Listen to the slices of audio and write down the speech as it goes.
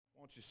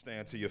Won't you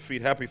stand to your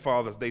feet? Happy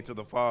Father's Day to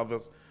the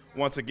fathers.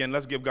 Once again,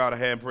 let's give God a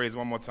hand praise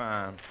one more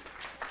time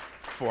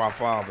for our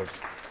fathers.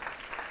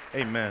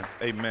 Amen,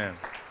 amen,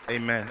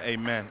 amen,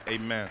 amen,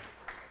 amen,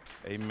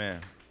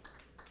 amen.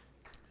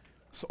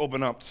 Let's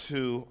open up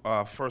to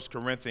 1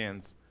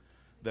 Corinthians,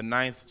 the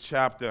 9th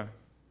chapter,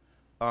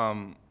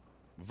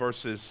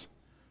 verses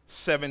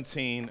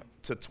 17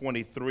 to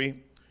 23. We're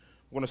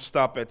going to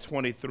stop at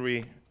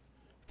 23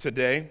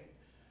 today,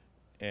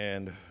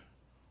 and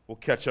we'll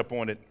catch up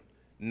on it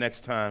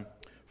next time.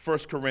 1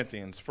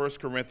 Corinthians,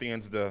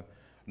 the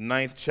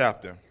 9th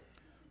chapter,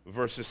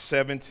 verses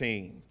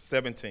 17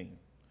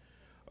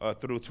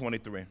 through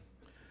 23.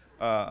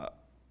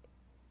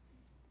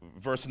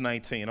 Verse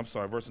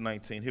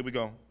 19. Here we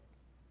go.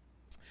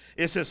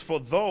 It says, "For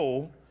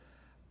though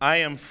I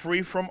am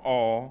free from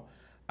all,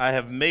 I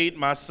have made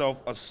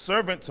myself a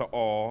servant to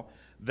all,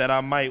 that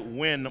I might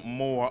win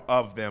more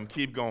of them."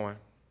 Keep going.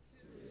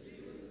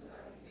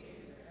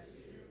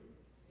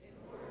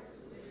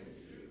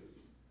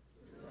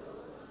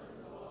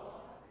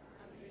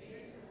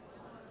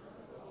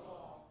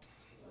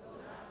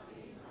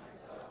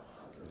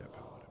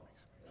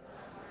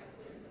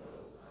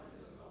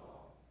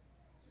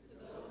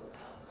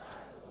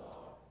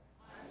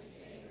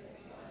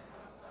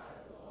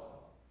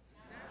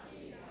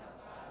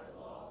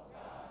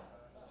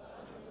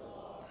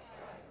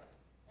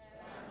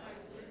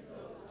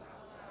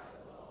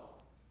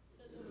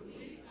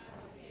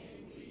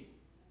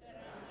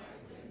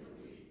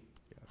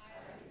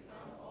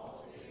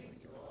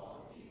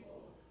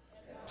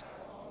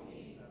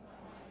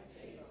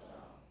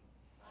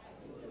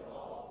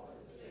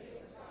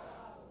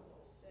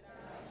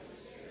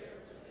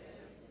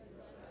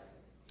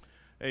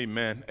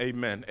 Amen,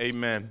 amen,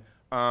 amen.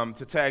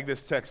 To tag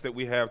this text that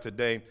we have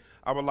today,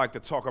 I would like to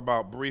talk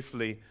about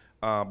briefly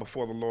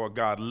before the Lord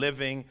God,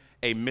 living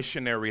a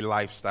missionary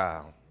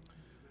lifestyle.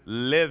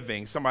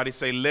 Living, somebody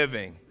say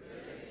living.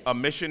 A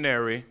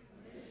missionary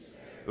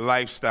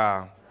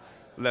lifestyle.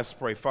 Let's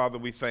pray. Father,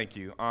 we thank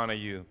you, honor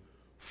you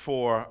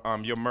for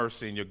your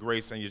mercy and your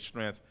grace and your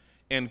strength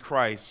in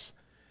Christ.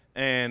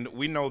 And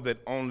we know that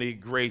only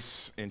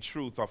grace and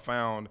truth are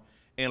found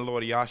in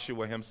Lord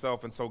Yahshua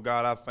himself. And so,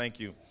 God, I thank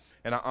you.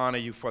 And I honor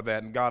you for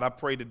that. And God, I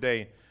pray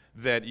today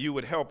that you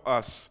would help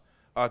us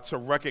to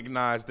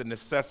recognize the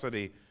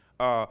necessity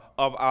of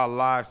our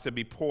lives to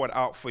be poured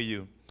out for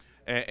you.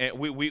 And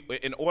we,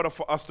 in order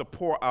for us to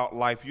pour out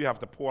life, you have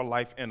to pour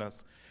life in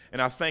us.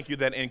 And I thank you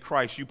that in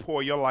Christ you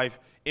pour your life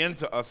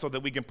into us so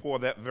that we can pour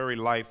that very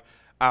life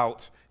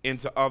out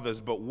into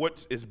others. But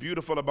what is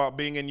beautiful about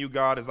being in you,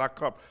 God, is our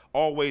cup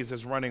always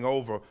is running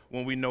over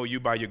when we know you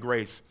by your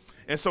grace.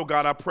 And so,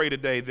 God, I pray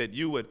today that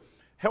you would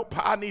help.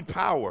 I need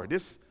power.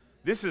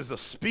 This is a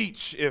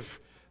speech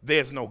if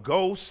there's no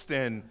ghost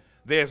and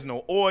there's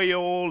no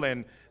oil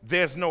and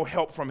there's no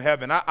help from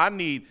heaven. I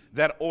need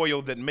that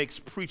oil that makes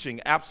preaching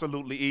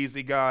absolutely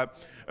easy, God.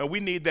 And we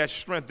need that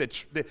strength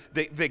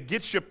that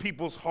gets your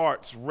people's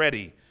hearts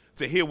ready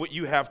to hear what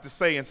you have to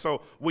say. And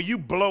so will you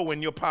blow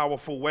in your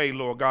powerful way,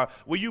 Lord God?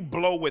 Will you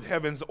blow with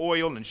heaven's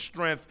oil and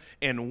strength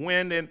and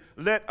wind? And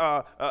let,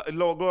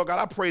 Lord God,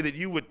 I pray that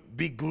you would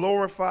be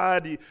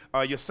glorified,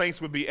 your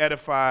saints would be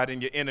edified,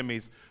 and your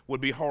enemies would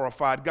be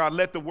horrified. God,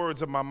 let the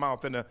words of my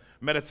mouth and the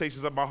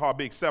meditations of my heart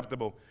be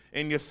acceptable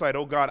in your sight.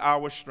 Oh God,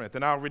 our strength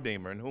and our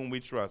Redeemer in whom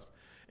we trust.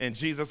 In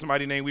Jesus'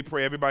 mighty name we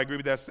pray. Everybody agree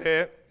with that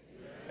said?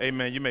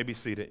 Amen. Amen. You may be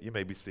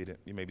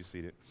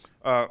seated.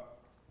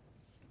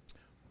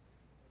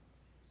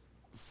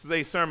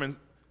 Today's sermon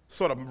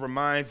sort of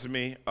reminds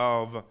me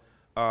of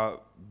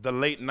the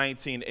late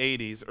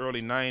 1980s,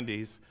 early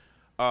 90s,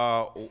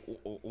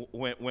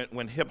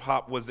 when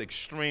hip-hop was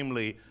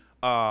extremely,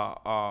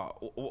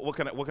 what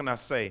can I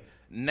say,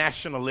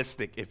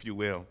 nationalistic, if you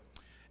will.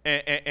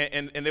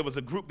 And there was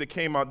a group that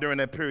came out during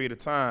that period of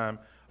time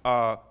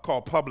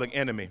called Public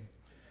Enemy.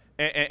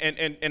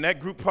 And that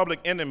group, Public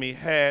Enemy,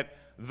 had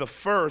the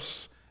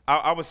first,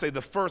 I would say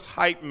the first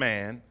hype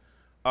man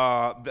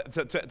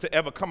to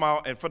ever come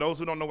out. And for those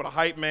who don't know what a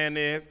hype man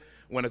is,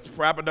 when a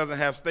rapper doesn't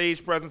have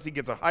stage presence, he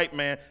gets a hype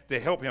man to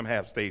help him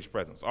have stage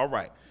presence. All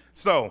right.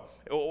 So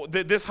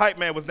this hype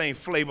man was named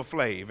Flavor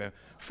Flav. And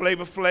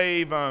Flavor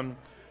Flav,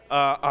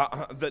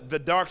 the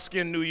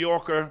dark-skinned New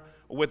Yorker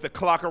with the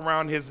clock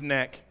around his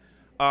neck,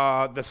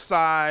 the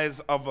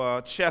size of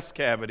a chest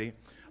cavity,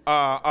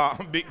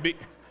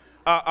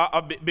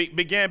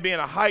 began being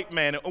a hype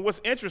man. And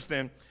what's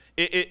interesting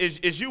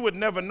is you would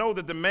never know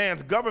that the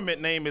man's government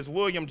name is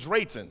William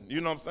Drayton. You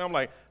know what I'm saying? I'm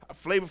like,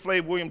 Flavor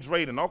Flav, William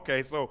Drayton.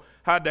 Okay, so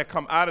how'd that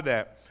come out of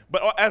that?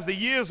 But as the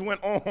years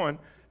went on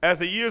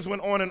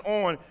and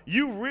on,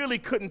 you really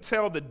couldn't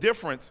tell the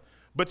difference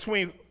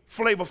between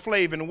Flavor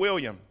Flav and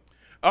William.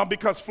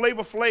 Because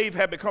Flavor Flav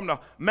had become the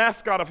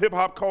mascot of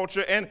hip-hop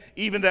culture and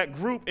even that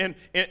group in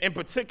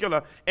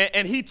particular,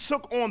 and he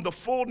took on the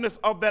fullness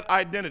of that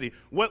identity.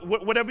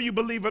 Whatever you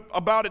believe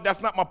about it,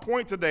 that's not my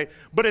point today,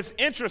 but it's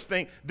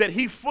interesting that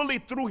he fully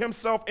threw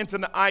himself into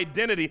the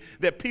identity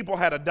that people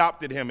had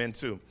adopted him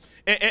into.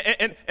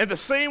 And the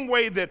same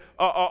way that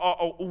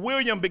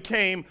William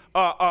became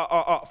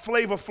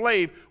Flavor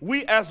Flav,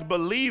 we as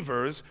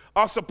believers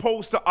are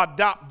supposed to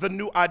adopt the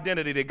new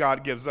identity that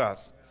God gives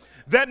us.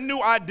 That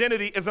new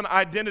identity is an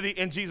identity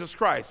in Jesus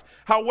Christ.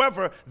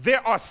 However,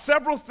 there are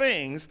several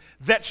things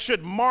that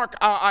should mark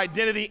our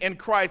identity in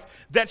Christ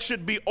that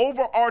should be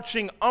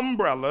overarching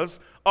umbrellas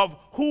of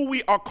who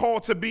we are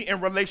called to be in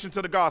relation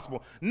to the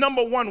gospel.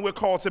 Number one, we're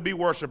called to be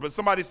worshipers.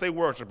 Somebody say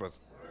worshipers.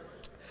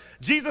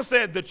 Jesus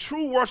said the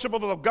true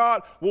worshipers of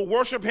God will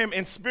worship him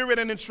in spirit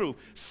and in truth.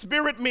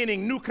 Spirit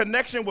meaning new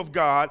connection with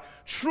God.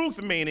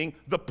 Truth meaning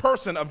the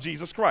person of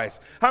Jesus Christ.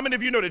 How many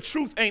of you know that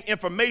truth ain't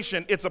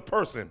information, it's a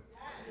person?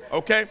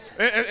 Okay?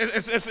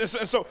 And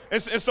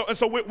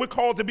so we're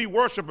called to be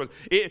worshipers.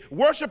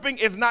 Worshiping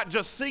is not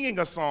just singing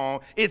a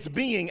song, it's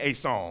being a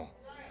song.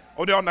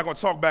 Oh, they're not going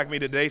to talk back to me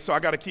today, so I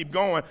got to keep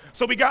going.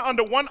 So we got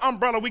under one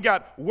umbrella, we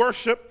got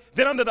worship.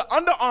 Then under the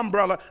under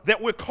umbrella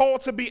that we're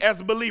called to be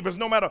as believers,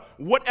 no matter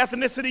what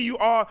ethnicity you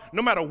are,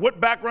 no matter what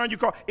background you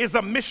call, is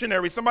a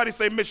missionary. Somebody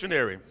say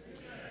missionary.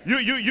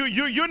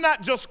 You're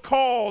not just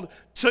called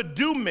to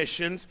do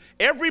missions.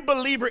 Every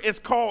believer is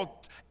called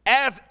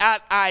as an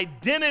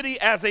identity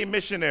as a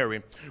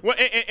missionary. Well,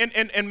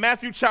 in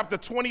Matthew chapter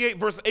 28,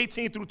 verse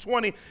 18 through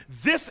 20,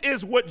 this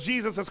is what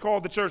Jesus has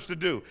called the church to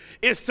do,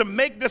 is to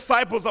make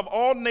disciples of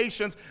all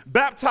nations,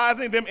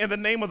 baptizing them in the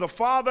name of the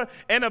Father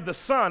and of the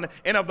Son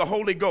and of the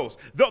Holy Ghost.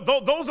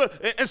 Those are,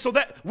 and so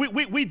that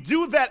we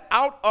do that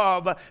out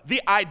of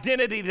the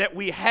identity that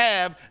we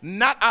have,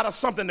 not out of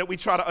something that we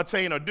try to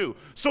attain or do.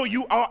 So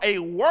you are a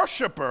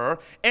worshiper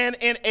and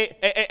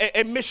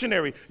a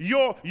missionary.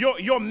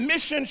 Your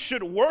mission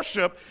should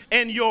worship,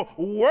 and your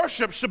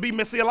worship should be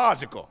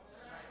missiological.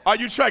 Are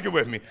you tracking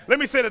with me? Let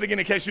me say that again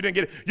in case you didn't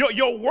get it.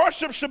 Your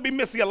worship should be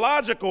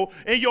missiological,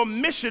 and your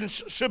mission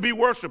should be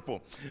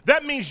worshipful.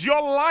 That means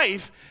your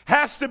life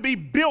has to be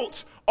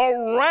built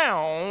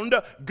around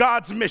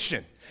God's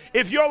mission.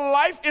 If your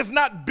life is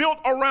not built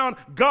around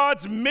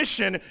God's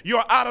mission,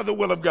 you're out of the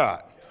will of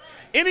God.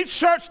 Any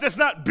church that's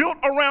not built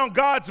around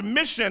God's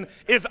mission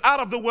is out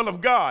of the will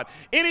of God.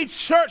 Any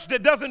church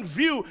that doesn't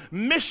view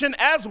mission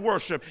as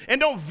worship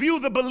and don't view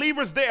the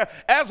believers there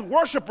as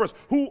worshipers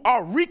who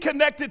are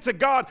reconnected to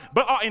God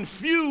but are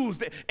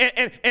infused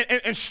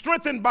and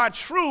strengthened by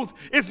truth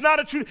is not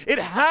a truth. It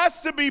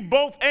has to be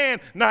both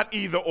and, not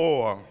either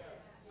or.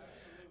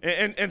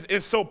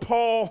 And so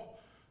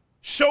Paul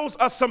shows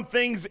us some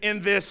things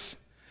in this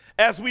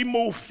as we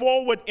move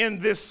forward in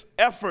this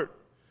effort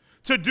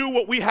to do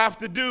what we have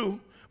to do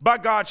by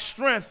God's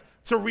strength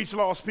to reach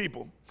lost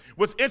people.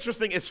 What's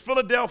interesting is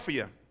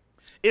Philadelphia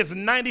is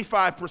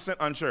 95%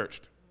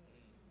 unchurched.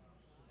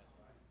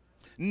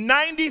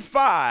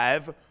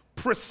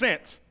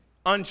 95%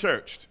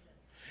 unchurched.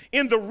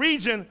 In the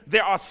region,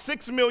 there are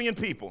 6 million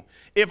people.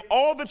 If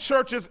all the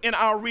churches in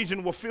our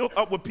region were filled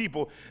up with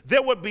people,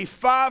 there would be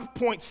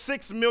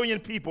 5.6 million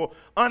people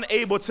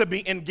unable to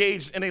be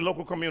engaged in a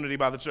local community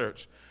by the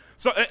church.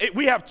 So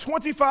we have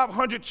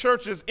 2,500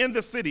 churches in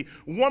the city,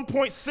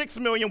 1.6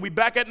 million. We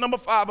back at number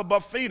 5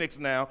 above Phoenix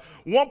now,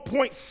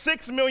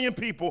 1.6 million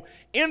people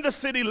in the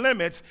city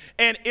limits.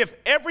 And if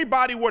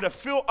everybody were to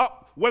fill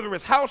up, whether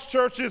it's house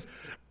churches,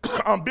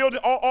 building,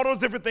 all those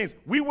different things,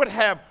 we would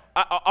have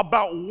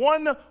about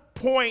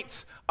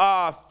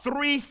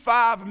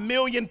 1.35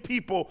 million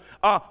people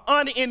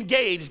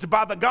unengaged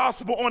by the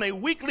gospel on a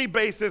weekly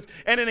basis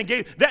and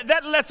engaged.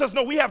 That lets us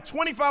know we have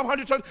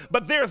 2,500 churches,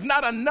 but there's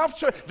not enough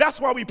church.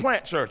 That's why we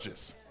plant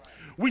churches.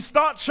 We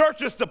start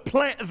churches to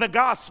plant the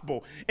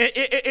gospel.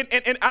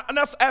 And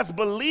us as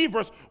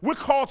believers, we're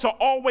called to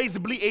always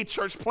be a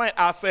church plant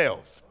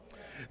ourselves.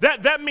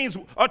 That means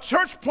a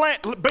church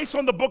plant, based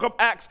on the book of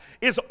Acts,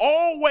 is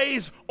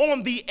always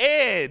on the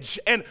edge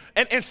and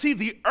see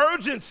the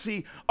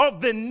urgency of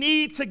the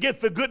need to get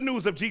the good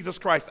news of Jesus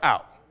Christ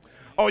out.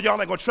 Oh, y'all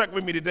ain't going to trek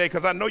with me today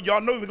because I know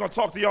y'all know we're going to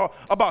talk to y'all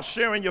about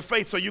sharing your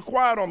faith, so you're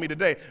quiet on me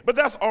today. But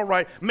that's all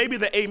right. Maybe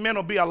the amen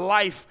will be a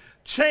life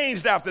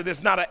changed after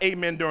this, not an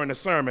amen during the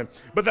sermon,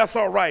 but that's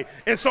all right.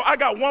 And so I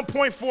got 1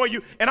 point for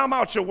you, and I'm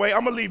out your way.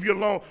 I'm going to leave you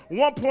alone.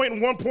 1 point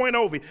and 1 point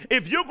over.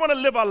 If you're going to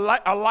live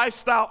a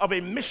lifestyle of a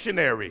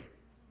missionary,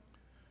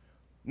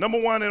 number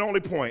one and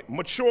only point,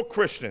 mature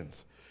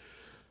Christians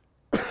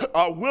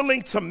are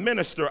willing to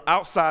minister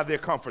outside their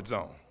comfort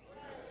zone.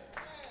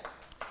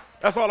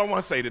 That's all I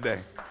want to say today.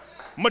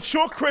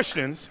 Mature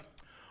Christians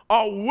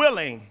are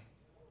willing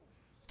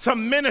to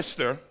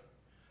minister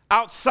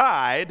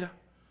outside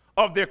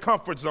of their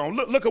comfort zone.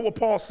 Look at what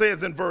Paul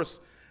says in verse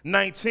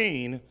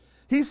 19.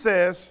 He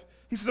says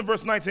in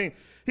verse 19,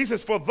 he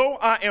says, for though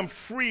I am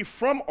free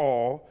from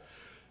all,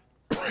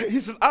 he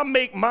says, I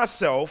make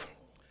myself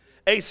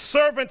a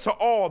servant to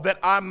all that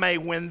I may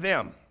win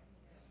them.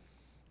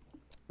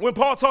 When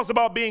Paul talks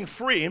about being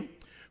free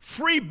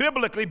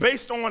biblically,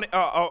 based on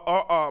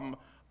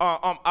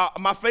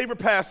my favorite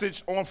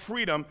passage on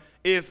freedom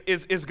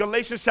is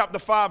Galatians chapter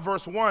 5,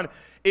 verse 1.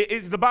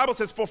 The Bible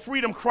says, for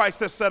freedom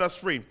Christ has set us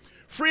free.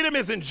 Freedom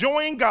is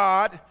enjoying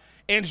God,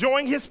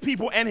 enjoying his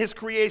people and his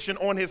creation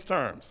on his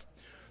terms.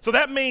 So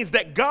that means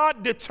that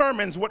God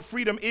determines what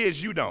freedom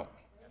is, you don't.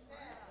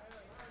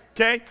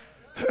 Okay?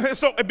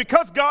 So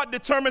because God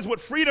determines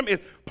what freedom is,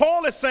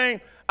 Paul is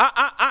saying,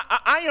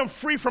 I am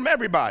free from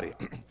everybody.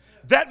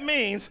 That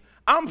means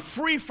I'm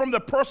free from the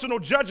personal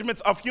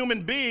judgments of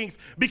human beings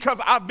because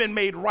I've been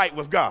made right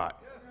with God.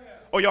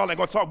 Oh, y'all ain't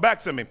gonna talk back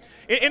to me.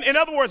 In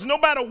other words, no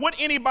matter what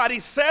anybody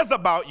says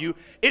about you,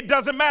 it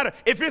doesn't matter.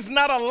 If it's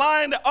not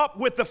aligned up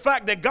with the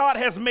fact that God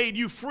has made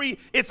you free,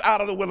 it's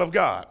out of the will of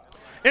God.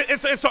 And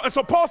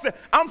so Paul said,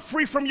 I'm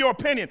free from your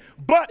opinion.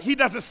 But he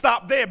doesn't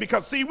stop there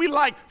because, see, we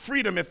like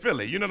freedom in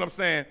Philly. You know what I'm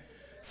saying?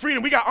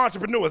 Freedom, we got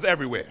entrepreneurs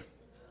everywhere.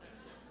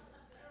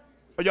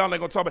 But y'all ain't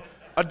gonna talk about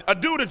a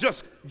dude to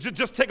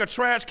just take a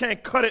trash can,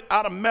 cut it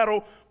out of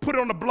metal, put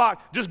it on the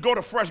block, just go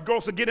to Fresh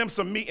Grocer, get him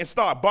some meat and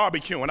start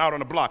barbecuing out on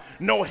the block.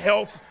 No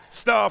health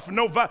stuff,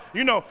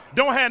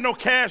 don't have no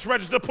cash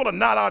register, pull a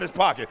knot out of his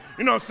pocket.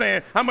 You know what I'm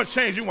saying? How much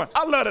change you want?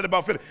 I love that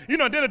about Philly.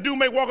 Then a dude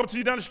may walk up to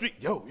you down the street,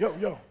 yo.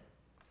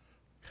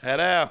 Head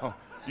out.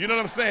 You know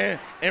what I'm saying?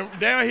 And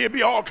down here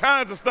be all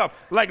kinds of stuff,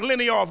 like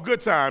Lenny off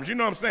Good Times. You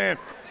know what I'm saying?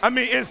 I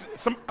mean, it's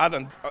some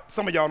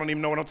of y'all don't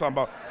even know what I'm talking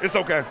about. It's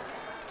okay.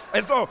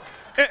 And so,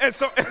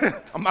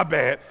 my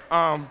bad.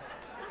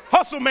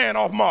 Hustle Man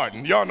off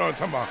Martin. Y'all know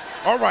what I'm talking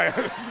about.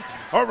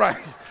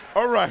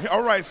 All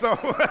right. So,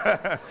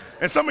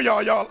 and some of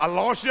y'all, I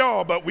lost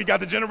y'all, but we got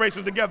the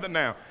generations together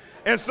now.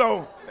 And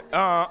so,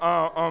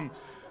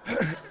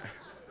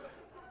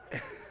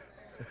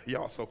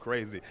 y'all so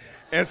crazy.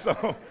 And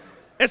so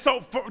there's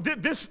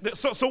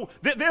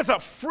a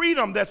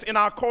freedom that's in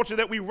our culture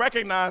that we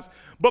recognize,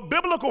 but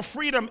biblical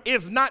freedom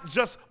is not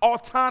just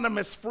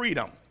autonomous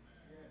freedom.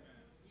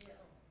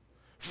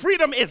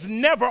 Freedom is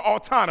never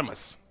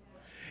autonomous.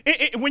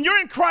 When you're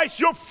in Christ,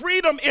 your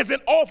freedom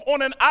isn't off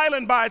on an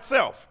island by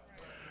itself.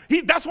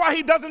 That's why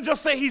he doesn't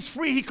just say he's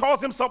free, he calls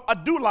himself a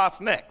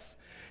doulos next.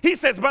 He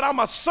says, but I'm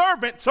a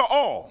servant to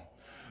all.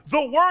 The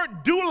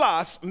word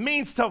doulos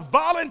means to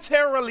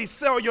voluntarily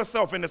sell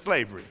yourself into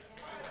slavery.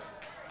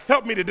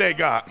 Help me today,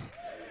 God.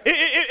 In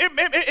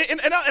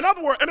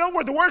other words, the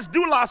word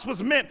doulos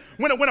was meant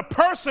when a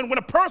person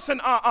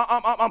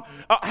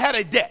had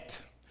a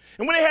debt.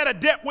 And when they had a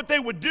debt, what they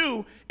would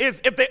do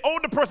is if they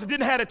owed the person,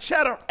 didn't have a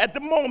cheddar at the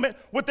moment,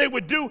 what they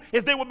would do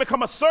is they would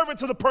become a servant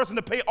to the person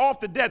to pay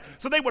off the debt.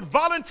 So they would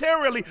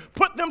voluntarily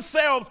put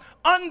themselves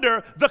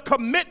under the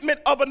commitment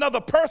of another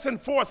person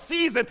for a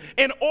season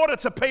in order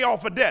to pay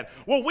off a debt.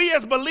 Well, we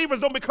as believers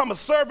don't become a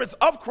servants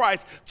of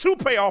Christ to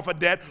pay off a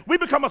debt. We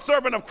become a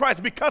servant of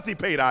Christ because he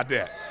paid our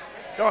debt.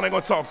 Y'all ain't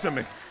gonna talk to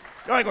me.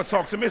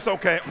 It's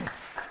okay.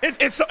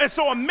 And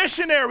so a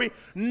missionary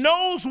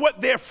knows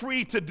what they're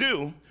free to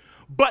do,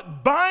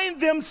 but bind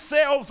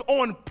themselves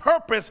on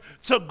purpose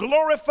to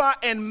glorify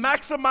and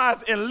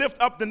maximize and lift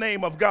up the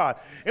name of God.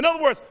 In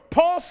other words,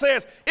 Paul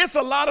says, it's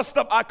a lot of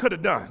stuff I could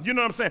have done. You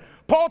know what I'm saying?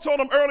 Paul told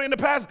them early in the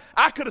past,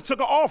 I could have took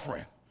an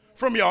offering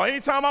from y'all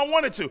anytime I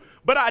wanted to,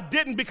 but I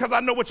didn't because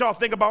I know what y'all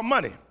think about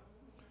money.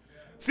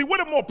 See, what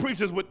if more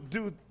preachers would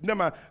do? Never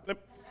mind.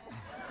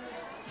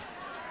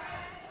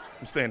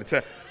 I'm staying the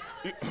test.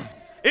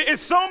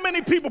 It's so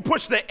many people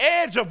push the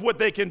edge of what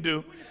they can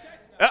do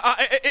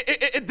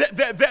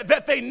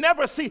that they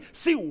never see.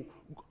 See,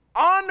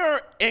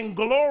 honor and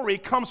glory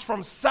comes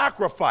from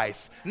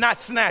sacrifice, not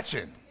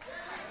snatching.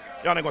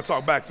 Y'all ain't gonna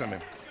talk back to me.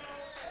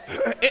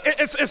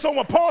 And so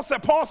when Paul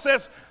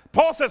says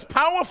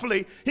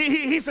powerfully,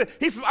 he says,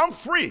 I'm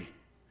free.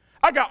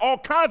 I got all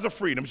kinds of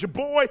freedoms. Your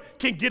boy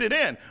can get it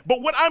in.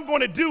 But what I'm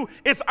going to do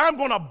is I'm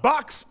going to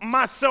box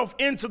myself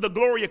into the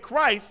glory of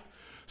Christ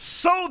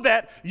so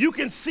that you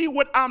can see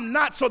what I'm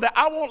not, so that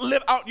I won't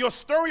live out your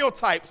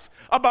stereotypes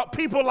about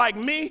people like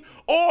me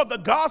or the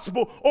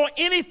gospel or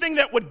anything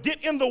that would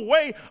get in the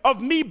way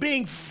of me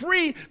being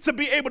free to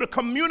be able to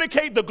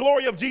communicate the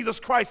glory of Jesus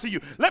Christ to you.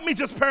 Let me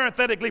just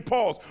parenthetically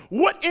pause.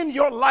 What in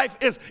your life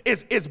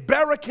is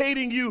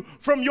barricading you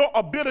from your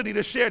ability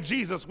to share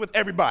Jesus with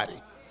everybody?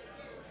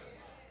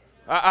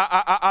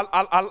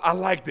 I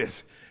like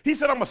this. He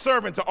said, I'm a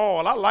servant to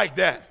all. I like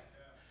that.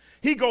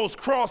 He goes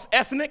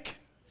cross-ethnic,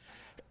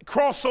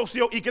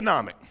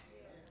 cross-socioeconomic.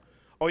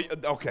 Oh,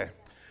 okay.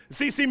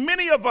 See,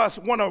 many of us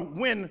want to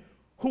win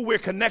who we're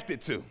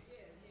connected to.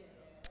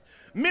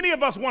 Many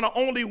of us want to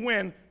only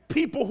win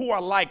people who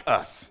are like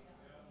us.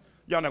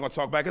 Y'all not going to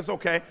talk back. It's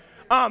okay.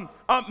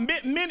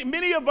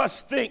 Many of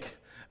us think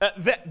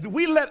that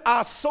we let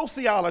our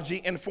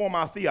sociology inform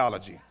our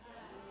theology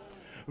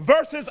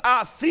versus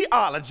our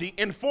theology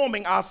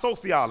informing our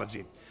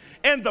sociology.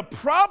 And the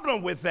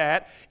problem with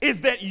that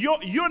is that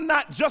you're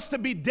not just to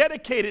be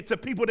dedicated to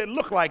people that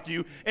look like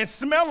you and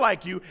smell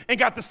like you and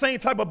got the same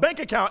type of bank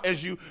account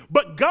as you,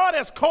 but God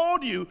has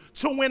called you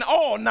to win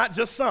all, not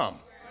just some.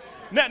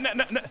 Now,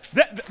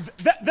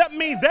 that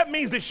means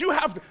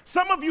that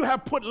some of you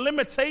have put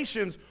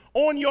limitations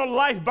on your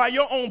life by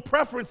your own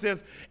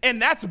preferences,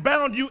 and that's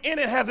bound you in.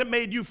 It hasn't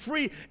made you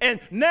free. And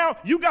now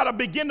you got to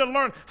begin to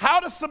learn how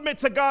to submit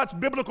to God's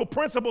biblical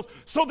principles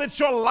so that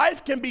your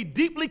life can be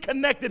deeply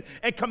connected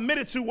and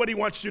committed to what he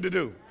wants you to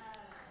do.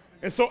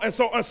 And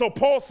so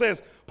Paul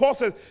says,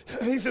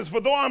 he says,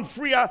 for though I'm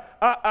free,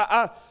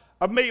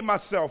 I've made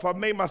myself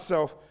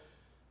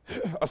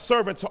a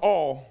servant to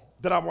all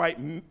that I might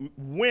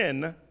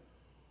win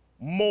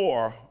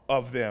more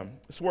of them.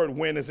 This word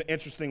win is an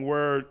interesting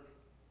word.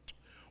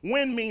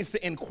 Win means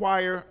to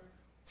inquire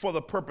for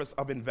the purpose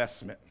of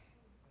investment.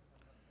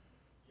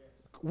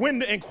 When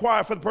to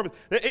inquire for the purpose.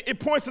 It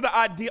points to the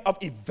idea of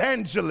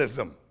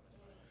evangelism,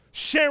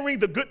 sharing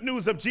the good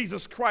news of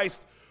Jesus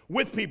Christ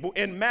with people.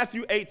 In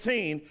Matthew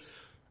 18,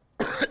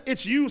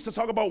 it's used to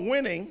talk about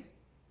winning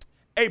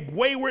a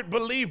wayward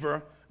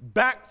believer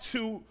back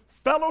to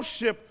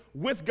fellowship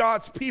with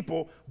God's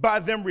people by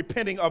them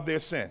repenting of their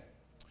sin.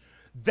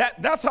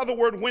 That's how the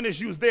word win is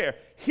used there.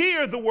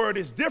 Here, the word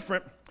is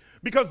different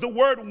because the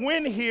word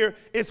win here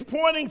is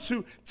pointing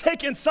to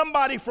taking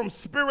somebody from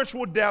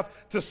spiritual death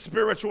to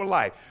spiritual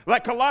life.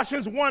 Like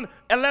Colossians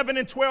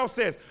 1:11-12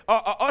 says,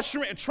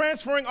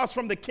 transferring us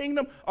from the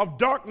kingdom of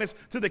darkness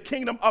to the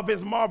kingdom of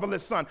his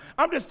marvelous son.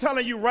 I'm just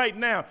telling you right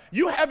now,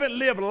 you haven't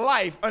lived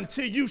life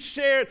until you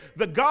shared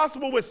the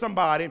gospel with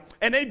somebody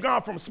and they've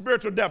gone from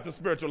spiritual death to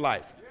spiritual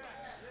life.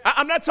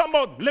 I'm not talking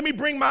about let me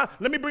bring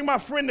my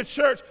friend to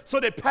church so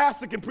that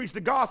pastor can preach the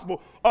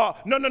gospel.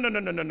 No.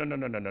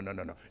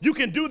 You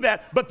can do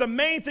that, but the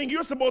main thing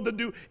you're supposed to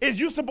do is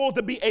you're supposed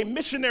to be a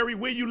missionary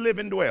where you live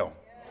and dwell.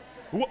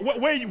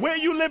 Where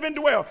you live and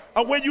dwell,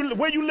 where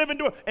you live and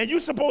dwell, and you're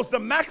supposed to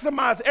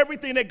maximize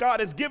everything that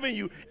God has given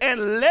you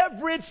and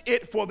leverage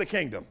it for the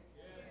kingdom.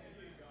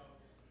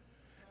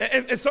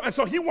 And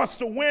so he wants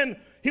to win.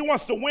 He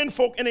wants to win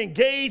folk and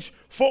engage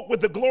folk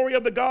with the glory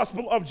of the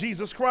gospel of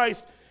Jesus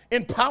Christ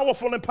in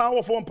powerful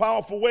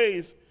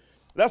ways.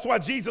 That's why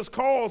Jesus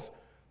calls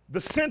the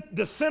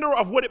center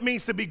of what it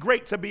means to be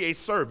great to be a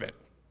servant.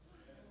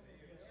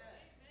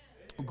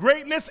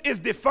 Greatness is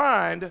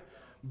defined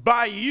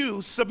by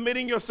you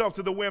submitting yourself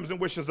to the whims and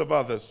wishes of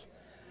others.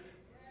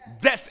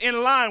 That's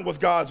in line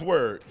with God's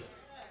word.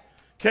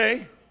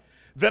 Okay?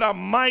 That I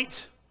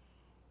might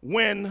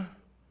win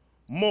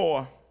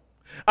more.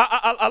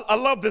 I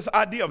love this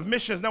idea of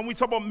missions. Now, when we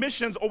talk about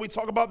missions or we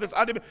talk about this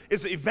idea,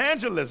 it's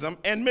evangelism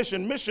and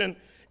mission. Mission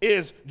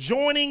is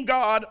joining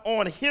God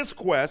on his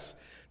quest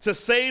to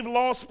save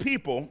lost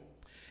people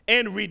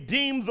and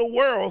redeem the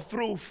world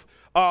through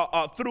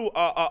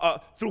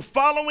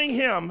following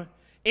him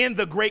in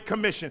the Great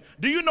Commission.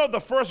 Do you know the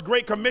first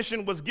Great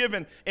Commission was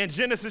given in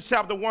Genesis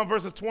chapter 1,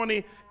 verses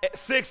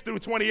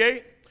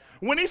 26-28?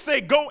 When he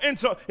said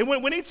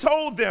when he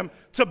told them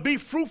to be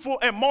fruitful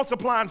and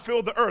multiply and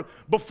fill the earth,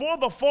 before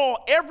the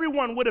fall,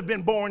 everyone would have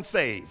been born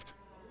saved.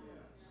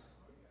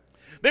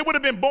 They would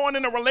have been born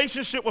in a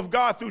relationship with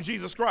God through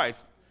Jesus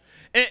Christ.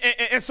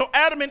 And so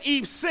Adam and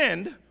Eve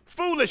sinned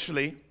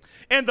foolishly,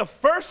 and the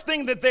first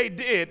thing that they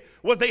did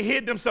was they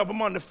hid themselves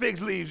among the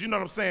fig leaves, you know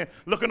what I'm saying,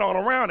 looking all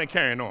around and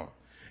carrying on.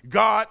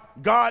 God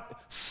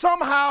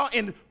somehow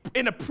in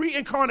a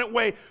pre-incarnate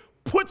way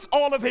puts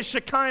all of his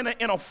Shekinah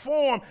in a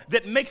form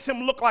that makes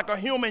him look like a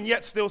human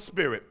yet still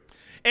spirit.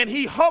 And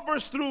he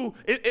hovers through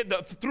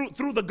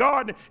the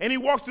garden, and he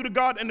walks through the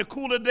garden in the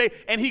cool of the day,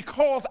 and he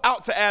calls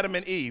out to Adam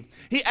and Eve.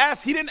 He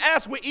didn't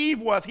ask where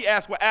Eve was, he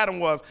asked where Adam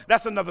was.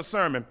 That's another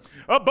sermon.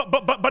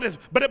 But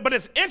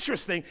it's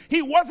interesting.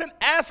 He wasn't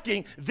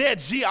asking their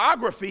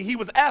geography, he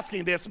was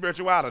asking their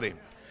spirituality.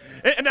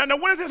 And now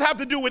what does this have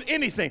to do with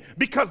anything?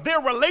 Because their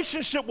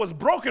relationship was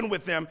broken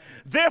with them.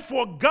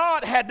 Therefore,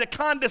 God had to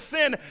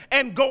condescend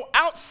and go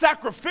out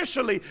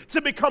sacrificially to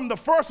become the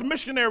first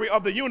missionary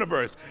of the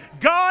universe.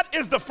 God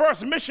is the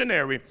first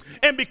missionary.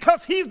 And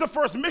because he's the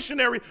first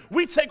missionary,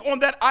 we take on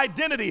that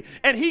identity.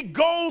 And he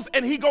goes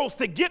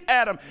to get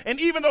Adam.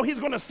 And even though he's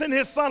going to send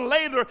his son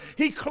later,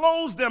 he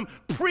clothes them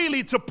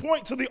freely to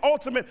point to the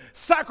ultimate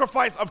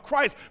sacrifice of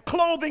Christ,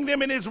 clothing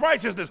them in his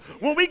righteousness.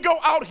 When we go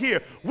out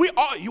here,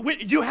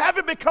 you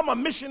haven't become a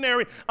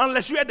missionary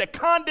unless you had to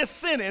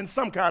condescend in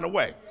some kind of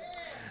way.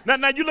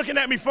 Now you're looking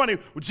at me funny.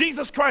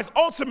 Jesus Christ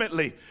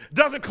ultimately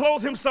doesn't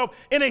clothe himself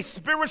in a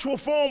spiritual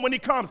form when he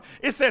comes.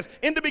 It says,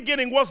 in the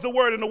beginning was the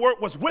Word, and the Word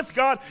was with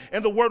God,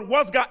 and the Word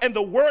was God, and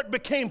the Word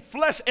became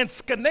flesh and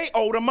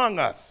skeneoed among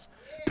us.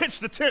 Pitch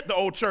the tent, the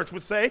old church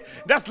would say.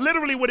 That's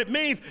literally what it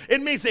means.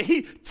 It means that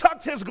he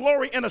tucked his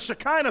glory in a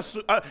Shekinah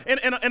suit,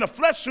 in a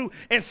flesh suit,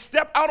 and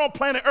stepped out on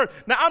planet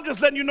Earth. Now, I'm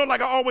just letting you know,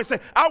 like I always say,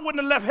 I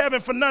wouldn't have left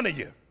heaven for none of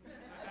you.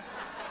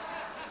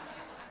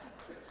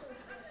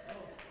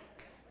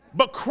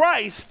 But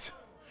Christ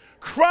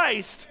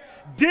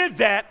did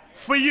that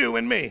for you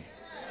and me.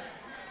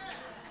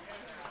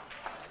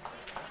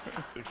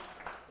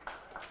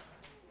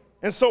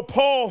 And so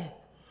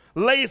Paul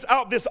lays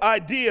out this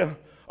idea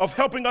of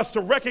helping us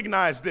to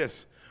recognize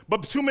this.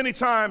 But too many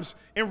times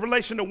in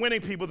relation to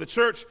winning people, the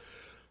church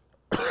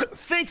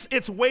thinks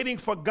it's waiting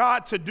for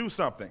God to do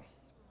something.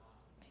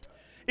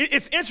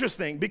 It's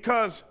interesting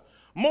because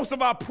most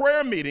of our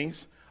prayer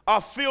meetings are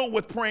filled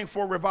with praying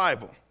for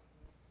revival.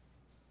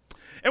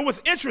 And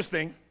what's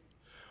interesting,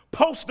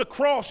 post the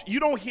cross, you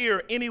don't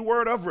hear any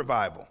word of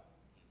revival.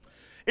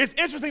 It's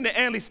interesting that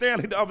Andy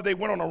Stanley the other day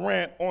went on a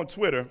rant on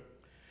Twitter,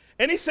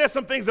 And he says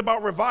some things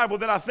about revival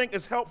that I think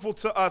is helpful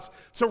to us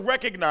to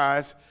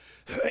recognize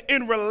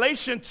in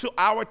relation to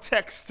our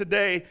text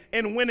today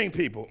in winning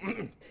people.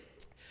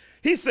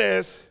 He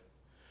says,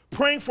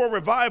 praying for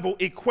revival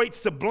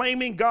equates to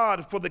blaming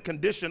God for the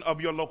condition of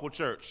your local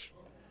church.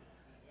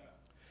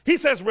 He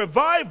says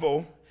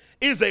revival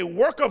is a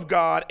work of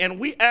God, and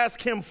we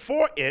ask him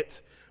for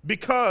it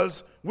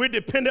because we're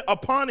dependent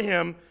upon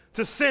him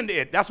to send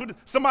it. That's what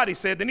somebody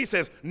said. Then he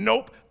says,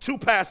 nope, too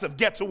passive,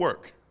 get to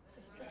work.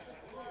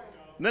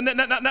 Now,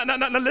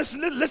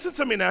 listen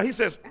to me now. He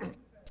says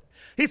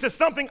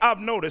something I've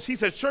noticed. He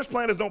says church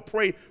planners don't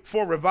pray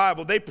for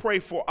revival. They pray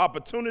for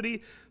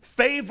opportunity,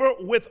 favor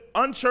with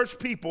unchurched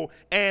people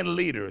and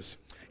leaders.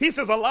 He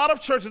says a lot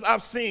of churches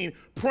I've seen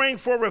praying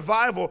for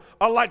revival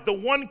are like the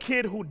one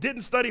kid who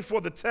didn't study for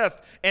the test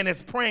and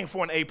is praying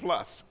for an A+.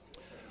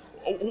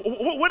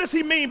 What does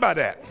he mean by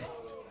that?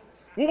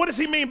 Well, what does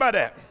he mean by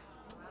that?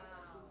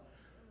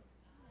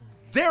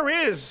 There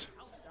is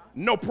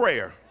no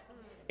prayer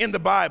in the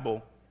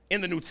Bible,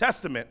 in the New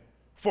Testament,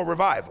 for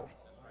revival.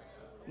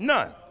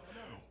 None.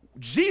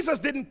 Jesus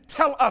didn't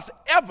tell us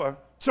ever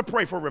to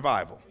pray for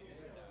revival.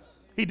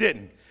 He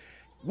didn't.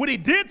 What he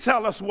did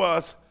tell us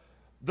was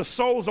the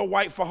souls are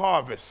white for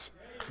harvest.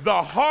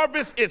 The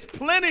harvest is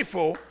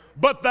plentiful,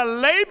 but the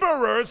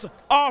laborers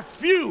are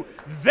few.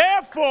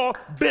 Therefore,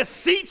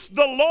 beseech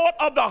the Lord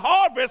of the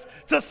harvest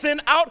to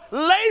send out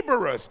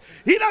laborers.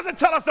 He doesn't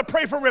tell us to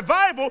pray for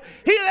revival.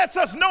 He lets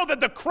us know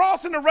that the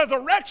cross and the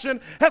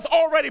resurrection has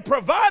already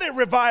provided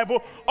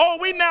revival. All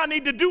we now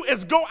need to do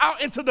is go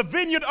out into the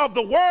vineyard of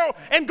the world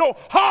and go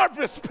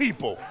harvest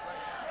people.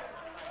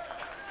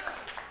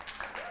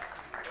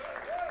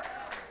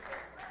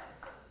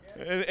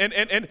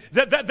 And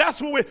that's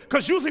what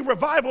because usually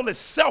revival is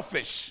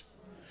selfish.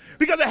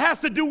 Because it has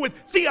to do with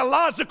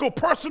theological,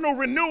 personal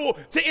renewal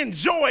to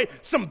enjoy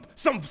some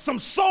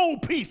soul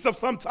peace of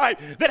some type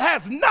that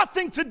has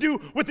nothing to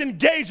do with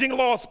engaging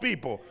lost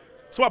people.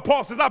 That's why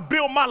Paul says, I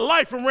build my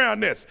life around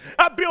this.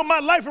 I build my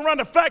life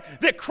around the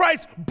fact that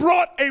Christ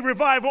brought a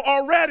revival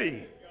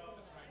already.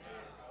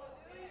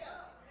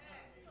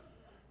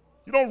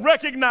 You don't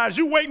recognize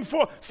you waiting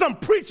for some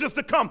preachers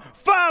to come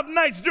 5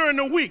 nights during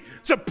the week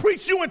to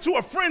preach you into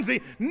a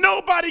frenzy.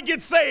 Nobody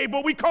gets saved,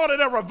 but we call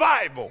it a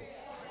revival.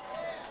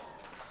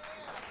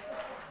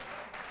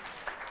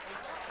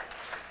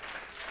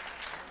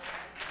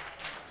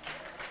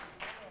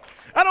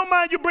 I don't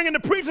mind you bringing the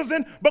preachers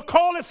in, but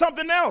call it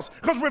something else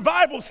because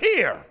revival's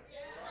here.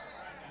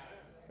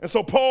 And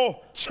so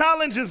Paul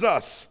challenges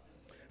us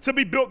to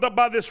be built up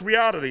by this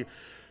reality.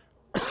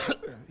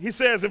 He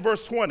says in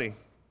verse 20,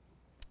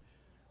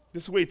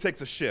 this is where he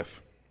takes a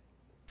shift.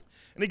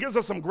 And he gives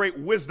us some great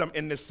wisdom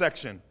in this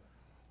section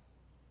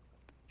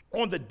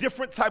on the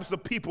different types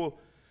of people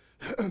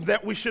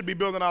that we should be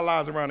building our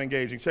lives around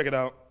engaging. Check it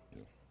out.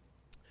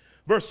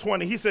 Verse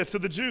 20, he says, to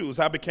the Jews,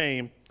 I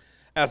became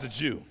as a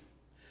Jew.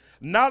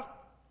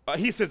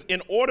 He says,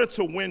 in order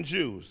to win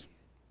Jews.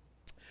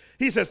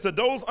 He says, to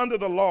those under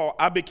the law,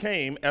 I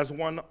became as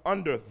one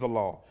under the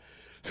law.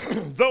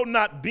 Though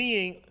not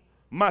being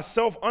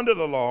myself under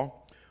the law,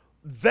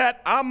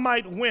 that I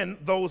might win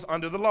those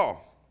under the law.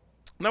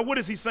 Now, what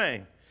is he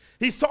saying?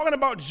 He's talking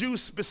about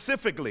Jews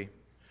specifically,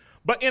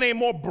 but in a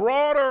more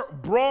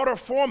broader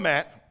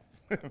format.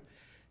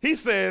 He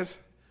says,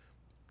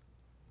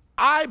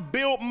 I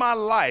built my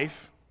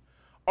life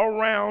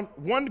around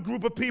one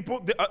group of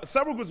people,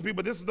 several groups of people,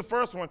 but this is the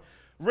first one,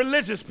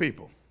 religious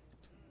people.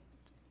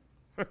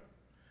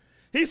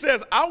 He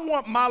says, I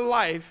want my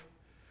life.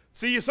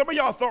 See, some of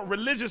y'all thought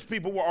religious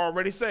people were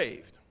already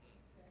saved.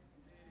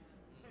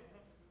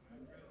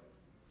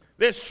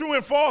 There's true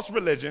and false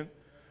religion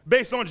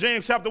based on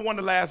James chapter 1,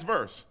 the last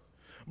verse.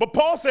 But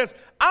Paul says,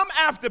 I'm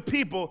after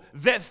people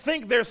that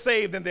think they're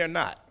saved and they're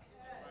not.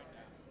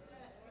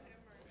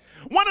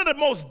 One of the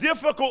most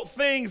difficult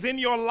things in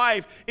your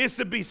life is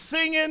to be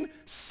singing,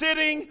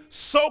 sitting,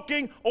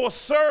 soaking, or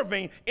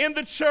serving in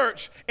the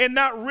church and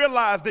not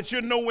realize that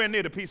you're nowhere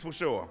near the peaceful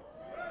shore.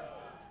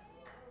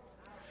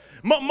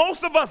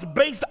 Most of us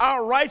base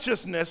our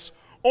righteousness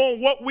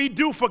on what we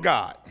do for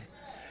God.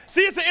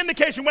 See, it's an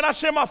indication when I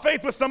share my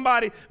faith with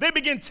somebody, they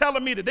begin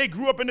telling me that they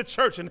grew up in the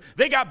church and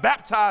they got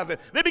baptized, and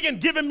they begin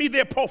giving me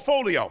their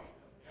portfolio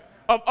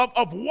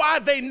of why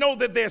they know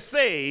that they're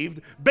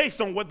saved based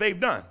on what they've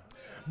done.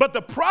 But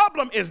the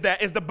problem is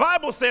the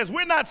Bible says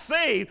we're not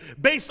saved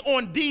based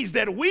on deeds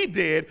that we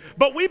did,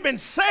 but we've been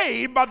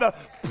saved by the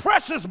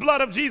precious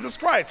blood of Jesus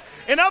Christ.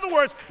 In other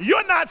words,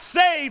 you're not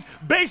saved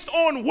based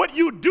on what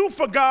you do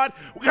for God,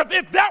 because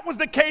if that was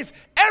the case,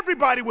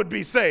 everybody would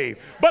be saved.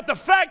 But the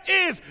fact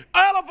is,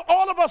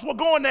 all of us were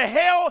going to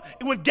hell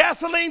with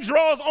gasoline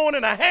drawers on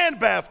in a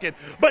handbasket.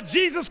 But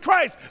Jesus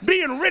Christ,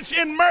 being rich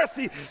in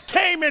mercy,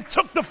 came and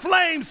took the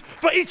flames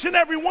for each and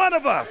every one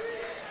of us.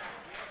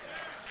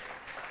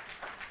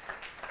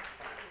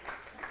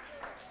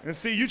 And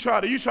see, you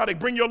try to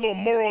bring your little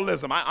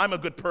moralism. I'm a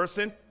good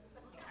person.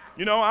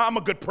 You know, I'm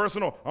a good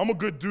person, or I'm a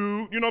good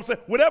dude. You know what I'm saying?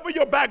 Whatever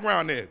your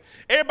background is.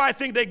 Everybody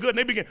think they're good, and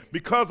they begin,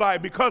 because I.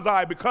 The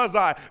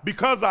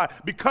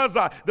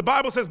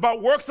Bible says, by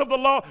works of the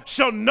law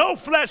shall no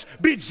flesh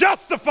be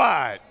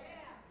justified.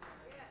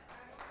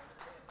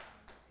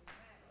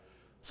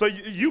 So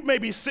you may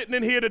be sitting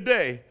in here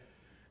today,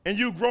 and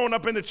you've grown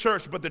up in the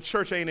church, but the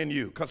church ain't in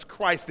you, because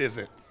Christ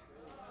isn't.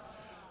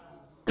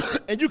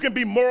 And you can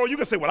be moral. You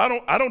can say, well,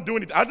 I don't do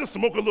anything. I just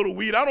smoke a little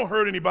weed. I don't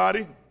hurt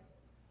anybody.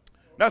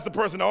 That's the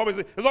person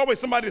that there's always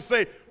somebody to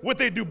say what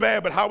they do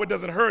bad, but how it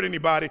doesn't hurt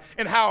anybody,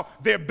 and how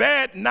they're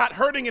bad not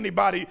hurting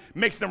anybody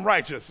makes them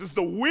righteous. It's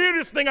the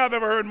weirdest thing I've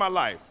ever heard in my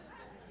life.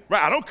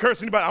 Right? I don't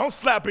curse anybody. I don't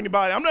slap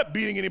anybody. I'm not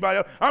beating anybody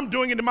else. I'm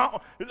doing it in my own.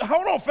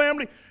 Hold on,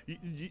 family.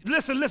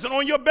 Listen.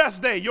 On your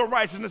best day, your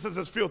righteousness is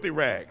as filthy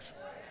rags.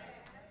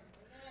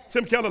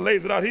 Tim Keller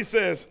lays it out. He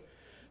said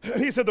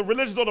the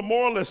religious or the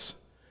moralist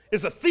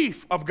is a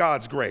thief of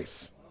God's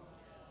grace.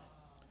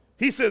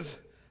 He says,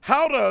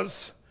 how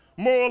does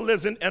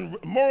moralism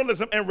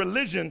and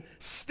religion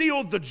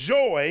steal the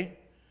joy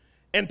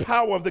and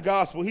power of the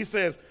gospel? He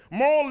says,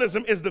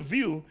 moralism is the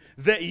view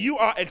that you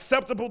are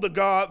acceptable to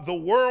God, the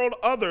world,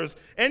 others,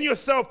 and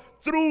yourself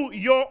through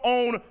your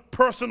own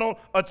personal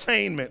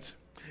attainment.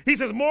 He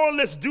says,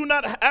 moralists do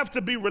not have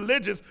to be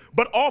religious,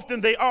 but often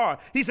they are.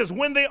 He says,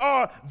 when they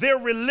are, their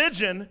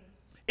religion,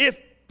 if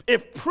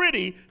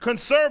pretty,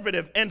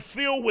 conservative, and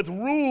filled with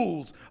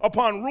rules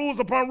upon rules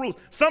upon rules.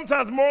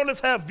 Sometimes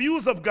moralists have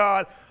views of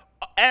God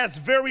as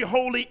very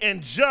holy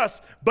and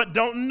just, but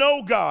don't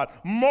know God.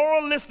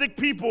 Moralistic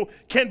people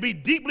can be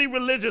deeply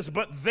religious,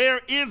 but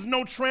there is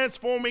no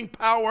transforming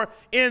power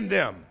in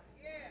them.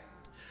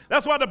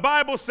 That's why the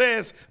Bible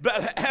says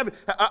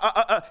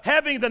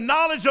having the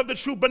knowledge of the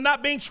truth, but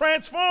not being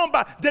transformed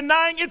by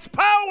denying its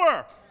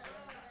power.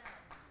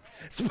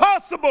 It's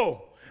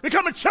possible to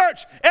come to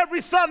church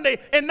every Sunday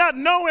and not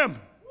know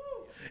him.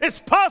 It's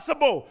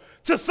possible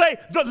to say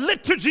the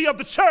liturgy of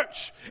the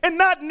church and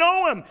not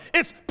know him.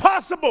 It's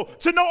possible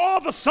to know all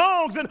the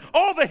songs and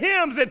all the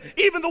hymns and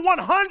even the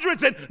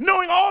 100s and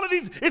knowing all of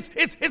these.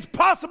 It's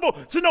possible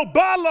to know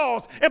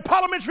bylaws and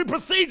parliamentary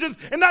procedures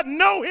and not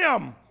know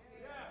him.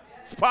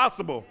 It's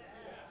possible.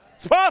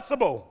 It's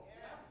possible.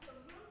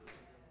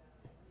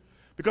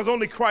 Because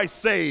only Christ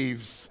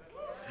saves.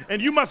 And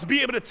you must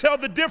be able to tell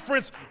the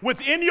difference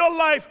within your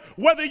life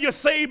whether you're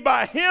saved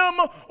by him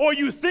or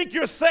you think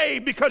you're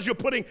saved because you're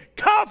putting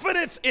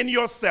confidence in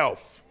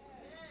yourself.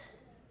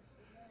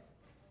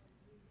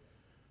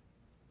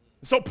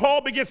 So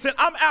Paul begins saying,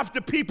 I'm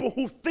after people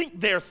who think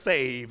they're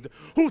saved,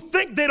 who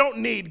think they don't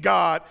need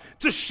God,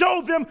 to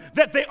show them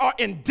that they are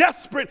in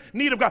desperate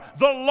need of God.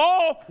 The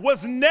law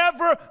was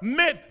never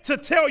meant to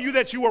tell you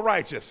that you were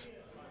righteous.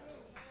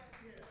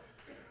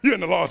 You're in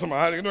the law,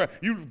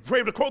 you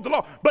pray to quote the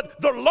law.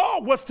 But the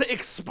law was to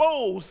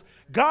expose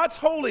God's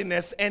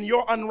holiness and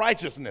your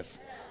unrighteousness.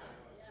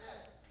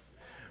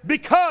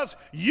 Because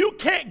you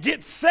can't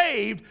get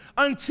saved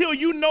until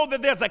you know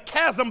that there's a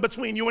chasm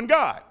between you and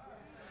God.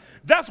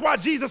 That's why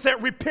Jesus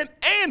said, repent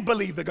and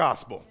believe the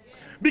gospel.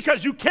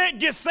 Because you can't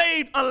get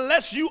saved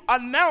unless you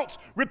announce.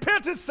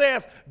 Repentance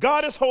says,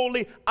 God is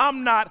holy,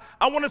 I'm not.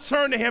 I want to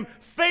turn to him.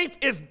 Faith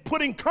is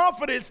putting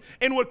confidence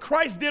in what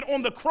Christ did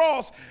on the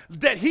cross,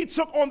 that he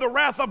took on the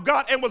wrath of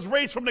God and was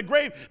raised from the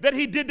grave, that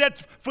he did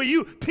that for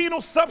you. Penal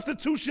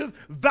substitution,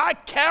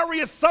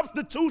 vicarious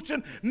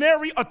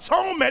substitutionary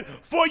atonement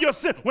for your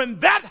sin. When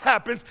that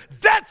happens,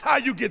 that's how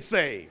you get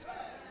saved.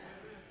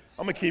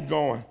 I'm going to keep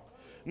going.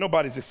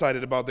 Nobody's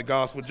excited about the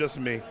gospel, just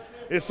me.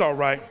 It's all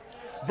right.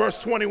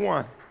 Verse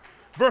 21.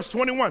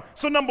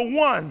 So number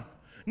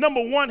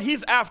one,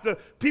 he's after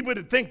people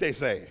that think they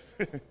saved.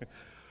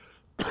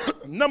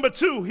 Number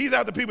two, he's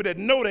after people that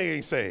know they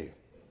ain't saved.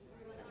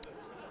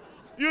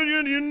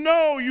 You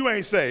know you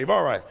ain't saved.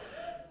 All right.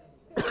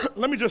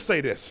 Let me just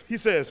say this. He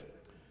says,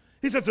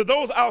 to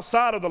those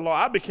outside of the law,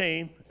 I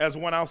became as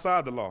one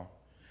outside the law.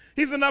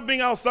 He said, not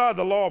being outside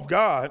the law of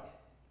God,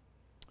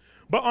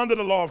 but under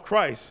the law of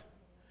Christ,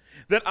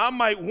 that I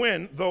might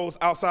win those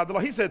outside the law.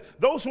 He said,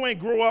 those who ain't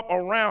grow up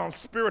around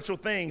spiritual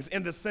things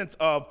in the sense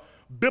of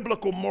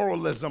biblical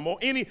moralism or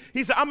any,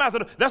 he said, I'm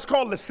after, that's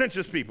called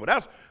licentious people.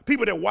 That's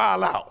people that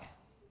wild out.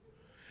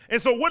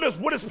 And so what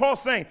is Paul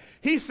saying?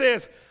 He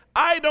says,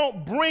 I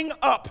don't bring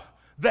up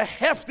the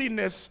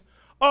heftiness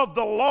of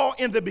the law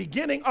in the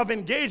beginning of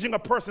engaging a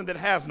person that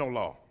has no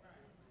law.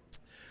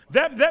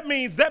 That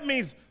means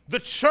the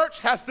church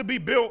has to be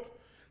built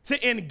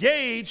to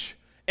engage.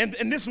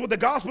 And this is what the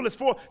gospel is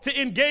for,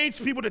 to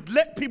engage people, to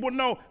let people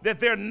know that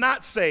they're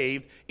not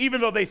saved,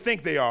 even though they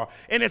think they are.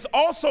 And it's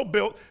also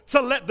built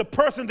to let the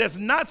person that's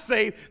not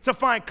saved to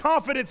find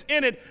confidence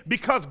in it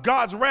because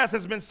God's wrath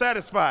has been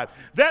satisfied.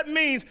 That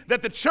means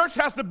that the church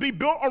has to be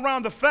built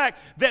around the fact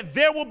that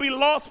there will be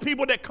lost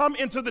people that come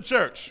into the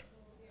church.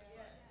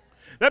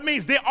 That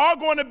means there are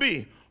going to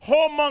be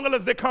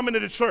whoremongers that come into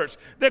the church.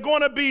 They're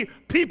going to be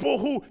people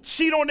who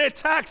cheat on their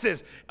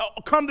taxes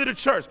come to the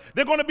church.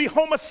 They're going to be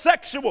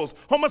homosexuals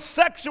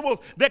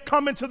that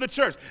come into the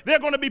church. They're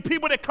going to be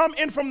people that come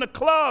in from the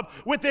club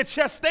with their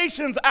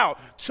chestations out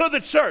to the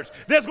church.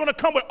 There's going to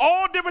come with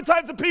all different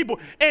types of people,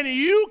 and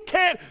you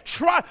can't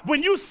try,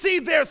 when you see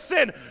their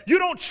sin, you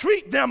don't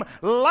treat them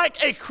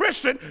like a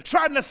Christian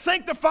trying to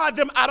sanctify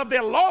them out of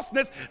their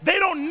lostness. They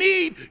don't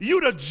need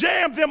you to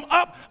jam them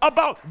up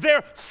about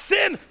their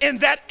sin in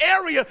that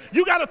area.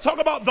 You got to talk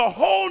about the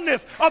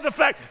wholeness of the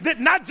fact that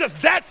not just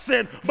that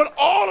sin, but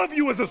all of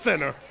you is a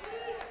sinner.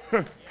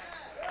 See,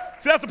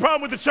 that's the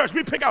problem with the church.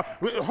 We pick out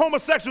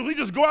homosexuals. We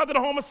just go after the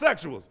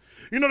homosexuals.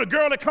 You know, the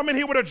girl that come in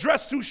here with her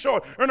dress too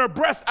short and her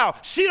breast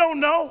out. She don't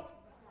know.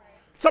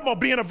 Talking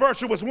about being a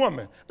virtuous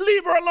woman.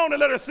 Leave her alone and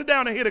let her sit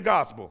down and hear the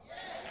gospel.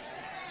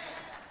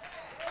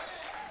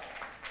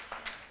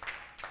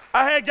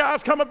 I had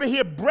guys come up in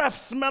here,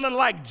 breath smelling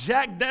like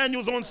Jack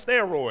Daniels on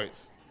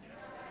steroids.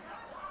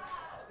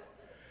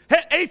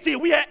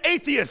 We had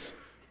atheists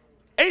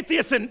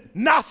and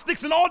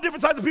Gnostics and all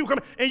different types of people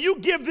coming, and you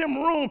give them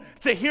room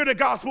to hear the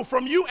gospel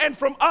from you and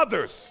from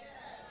others.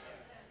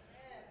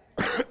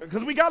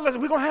 Because we're going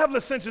to have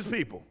licentious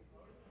people.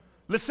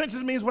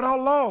 Licentious means without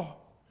law.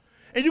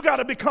 And you got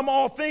to become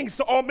all things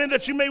to all men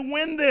that you may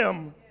win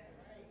them.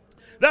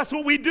 That's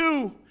what we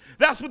do.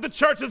 That's what the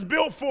church is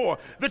built for.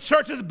 The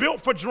church is built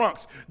for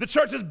drunks. The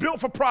church is built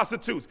for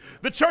prostitutes.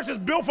 The church is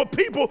built for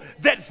people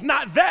that's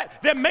not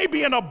that may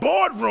be in a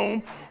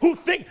boardroom who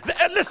think,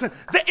 listen,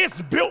 that it's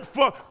built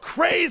for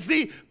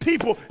crazy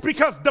people,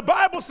 because the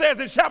Bible says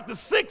in chapter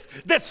 6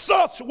 that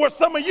such were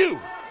some of you.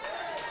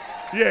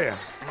 Yeah.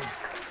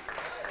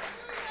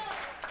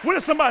 What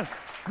if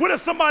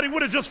somebody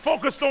would have just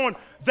focused on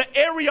the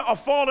area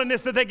of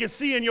fallenness that they can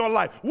see in your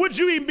life? Would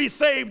you even be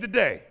saved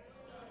today?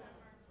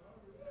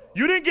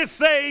 You didn't get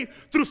saved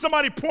through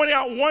somebody pointing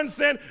out one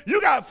sin.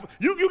 You got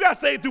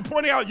saved through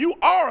pointing out you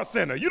are a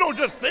sinner. You don't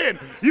just sin.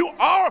 You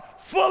are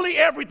fully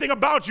everything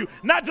about you,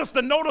 not just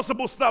the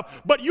noticeable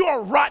stuff, but you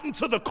are rotten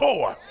to the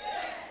core.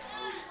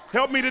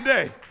 Help me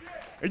today.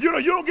 And you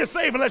don't get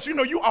saved unless you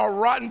know you are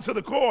rotten to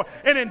the core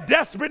and in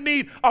desperate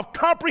need of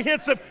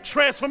comprehensive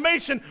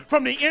transformation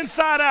from the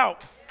inside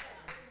out.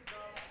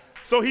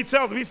 So he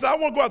tells him, he said, I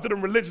want to go after the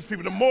religious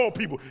people, the moral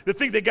people that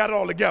think they got it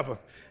all together.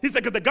 He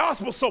said, because the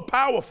gospel is so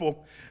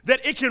powerful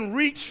that it can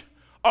reach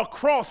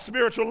across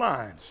spiritual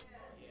lines.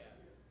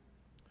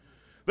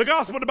 The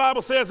gospel, the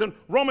Bible says in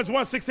Romans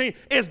 1:16,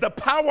 is the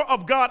power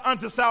of God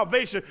unto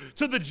salvation,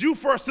 to the Jew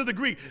first, to the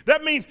Greek.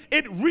 That means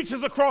it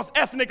reaches across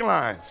ethnic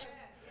lines.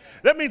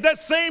 That means that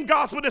same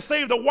gospel that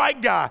saved a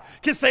white guy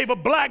can save a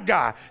black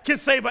guy, can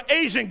save an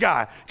Asian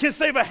guy, can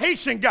save a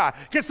Haitian guy,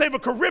 can save a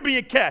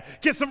Caribbean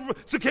cat, can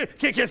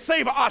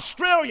save an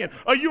Australian,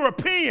 a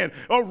European,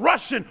 a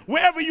Russian,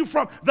 wherever you're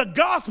from. The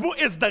gospel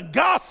is the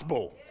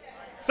gospel.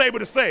 It's able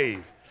to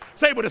save.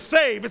 It's able to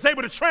save. It's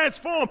able to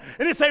transform,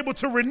 and it's able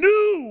to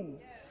renew.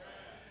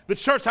 The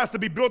church has to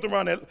be built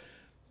around that.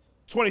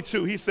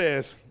 22, he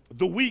says,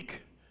 the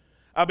weak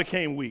I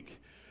became weak.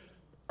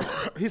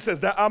 He says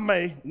that I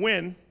may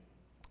win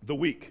the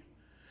weak.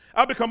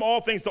 I become all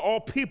things to all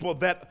people,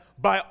 that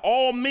by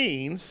all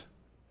means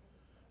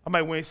I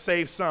might win,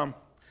 save some.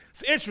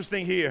 It's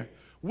interesting here.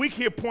 Weak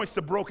here points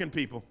to broken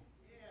people.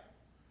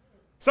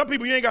 Some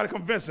people, you ain't got to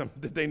convince them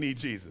that they need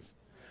Jesus.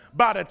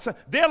 By the time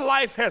their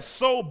life has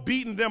so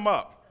beaten them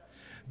up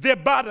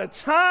that by the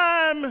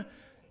time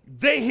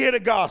they hear the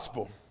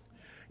gospel,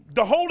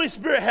 the Holy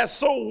Spirit has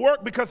so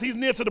worked because he's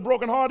near to the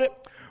brokenhearted.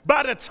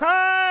 By the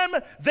time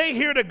they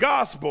hear the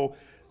gospel,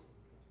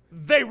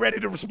 they ready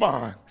to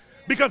respond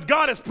because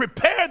God has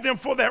prepared them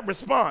for that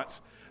response.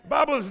 The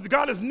Bible is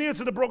God is near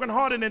to the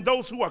brokenhearted and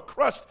those who are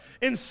crushed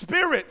in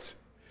spirit.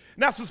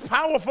 And that's what's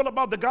powerful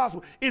about the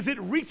gospel, is it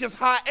reaches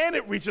high and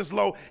it reaches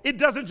low. It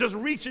doesn't just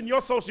reach in your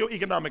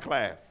socioeconomic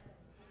class.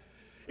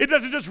 It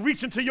doesn't just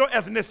reach into your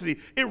ethnicity.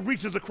 It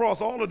reaches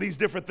across all of these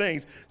different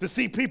things to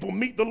see people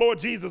meet the Lord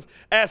Jesus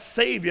as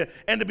Savior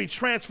and to be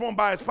transformed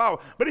by his power.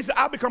 But he said,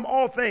 I become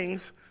all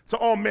things to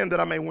all men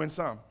that I may win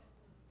some.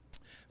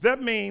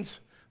 That means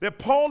that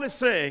Paul is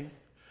saying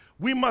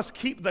we must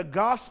keep the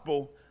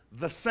gospel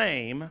the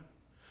same,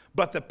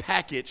 but the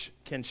package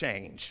can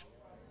change.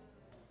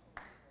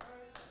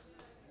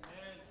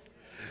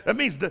 That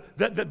means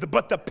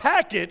but the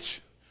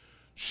package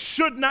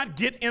should not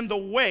get in the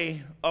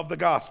way of the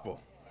gospel.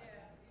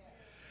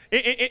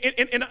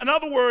 In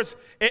other words,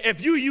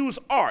 if you use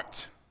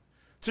art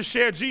to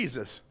share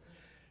Jesus,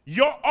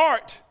 your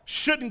art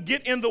shouldn't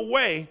get in the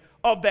way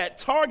of that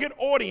target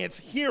audience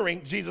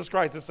hearing Jesus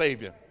Christ as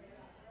Savior.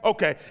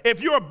 Okay,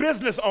 if you're a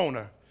business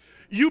owner,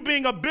 you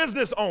being a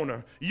business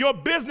owner, your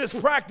business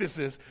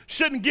practices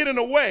shouldn't get in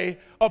the way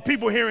of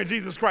people hearing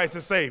Jesus Christ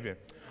as Savior.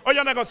 Oh,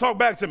 y'all not going to talk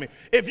back to me.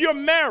 If you're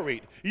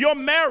married, your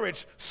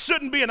marriage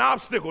shouldn't be an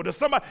obstacle to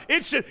somebody.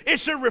 It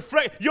should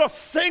reflect your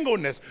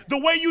singleness, the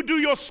way you do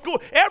your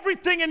school.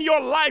 Everything in your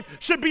life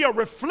should be a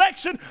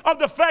reflection of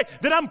the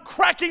fact that I'm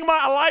cracking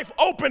my life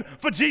open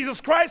for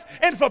Jesus Christ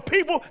and for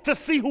people to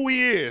see who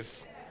he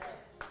is.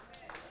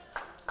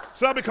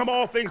 So I become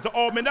all things to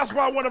all men. That's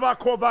why one of our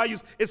core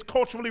values is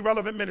culturally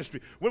relevant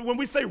ministry. When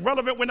we say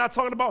relevant, we're not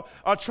talking about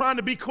trying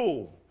to be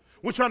cool.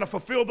 We're trying to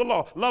fulfill the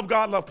law. Love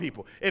God, love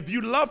people. If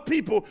you love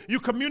people, you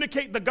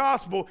communicate the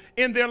gospel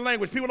in their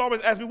language. People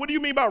always ask me, what do you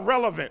mean by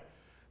relevant?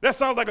 That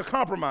sounds like a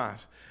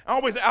compromise. I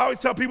always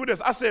tell people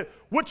this. I said,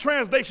 what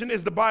translation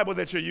is the Bible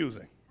that you're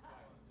using?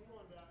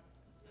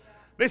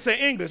 They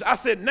say English. I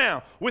said,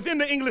 now, within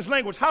the English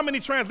language, how many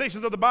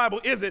translations of the Bible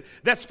is it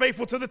that's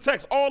faithful to the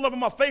text? All of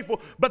them are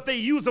faithful, but they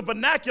use a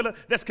vernacular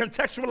that's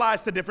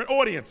contextualized to different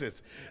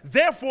audiences.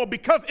 Therefore,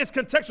 because it's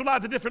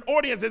contextualized to different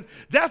audiences,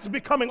 that's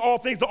becoming all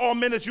things to all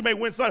men that you may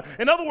win some.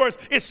 In other words,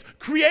 it's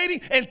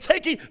creating and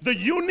taking the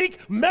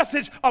unique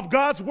message of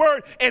God's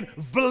word and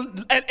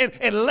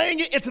laying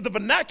it into the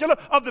vernacular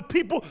of the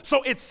people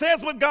so it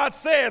says what God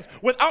says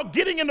without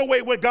getting in the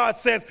way what God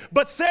says,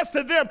 but says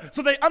to them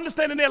so they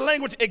understand in their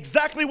language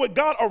exactly what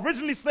God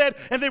originally said,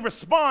 and they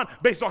respond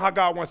based on how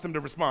God wants them to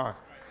respond.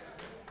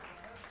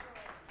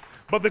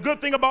 But the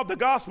good thing about the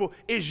gospel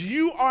is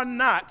you are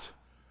not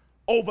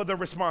over the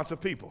response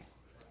of people.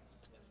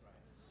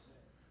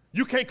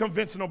 You can't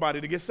convince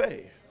nobody to get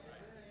saved.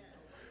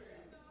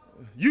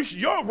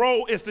 Your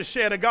role is to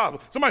share the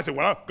gospel. Somebody say,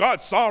 well,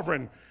 God's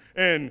sovereign,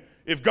 and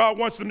if God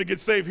wants them to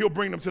get saved, he'll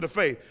bring them to the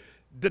faith.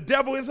 The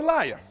devil is a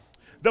liar.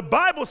 The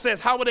Bible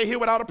says, how will they hear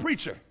without a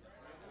preacher?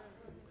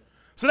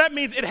 So that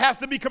means it has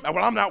to be, well,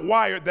 I'm not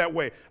wired that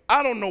way.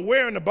 I don't know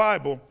where in the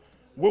Bible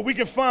where we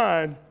can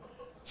find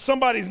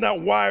somebody's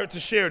not wired to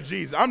share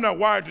Jesus. I'm not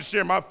wired to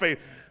share my faith.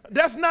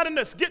 That's not in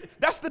this.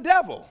 That's the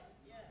devil.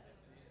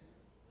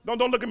 Don't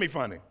look at me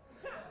funny.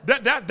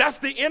 That's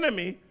the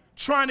enemy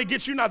trying to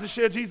get you not to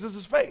share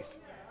Jesus' faith.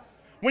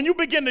 When you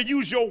begin to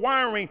use your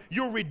wiring,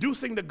 you're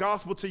reducing the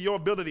gospel to your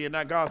ability and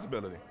not God's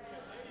ability.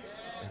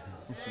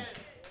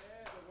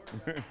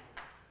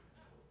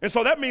 And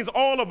so that means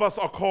all of us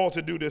are called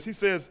to do this. He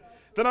says,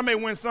 that I may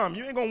win some.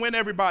 You ain't going to win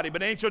everybody,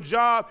 but it ain't your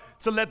job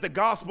to let the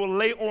gospel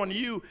lay on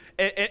you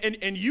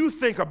and you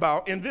think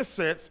about, in this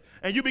sense,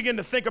 and you begin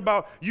to think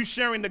about you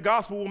sharing the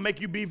gospel will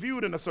make you be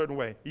viewed in a certain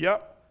way.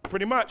 Yep,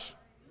 pretty much.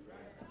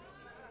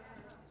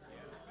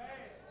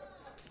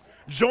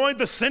 Join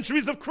the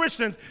centuries of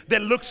Christians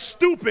that look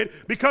stupid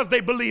because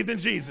they believed in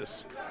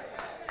Jesus.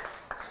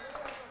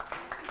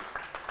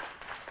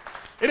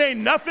 It ain't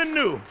nothing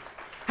new.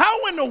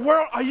 How in the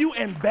world are you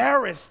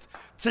embarrassed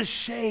to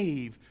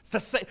share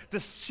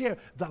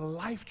the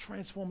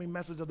life-transforming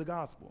message of the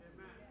gospel?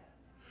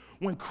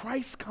 When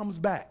Christ comes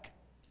back,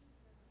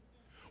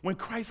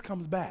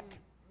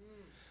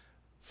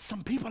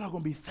 some people are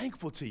going to be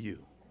thankful to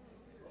you,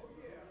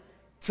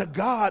 to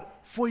God,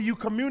 for you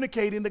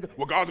communicating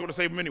well, God's going to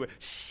save them anyway.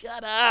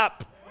 Shut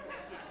up.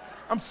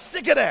 I'm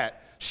sick of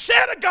that.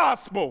 Share the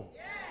gospel.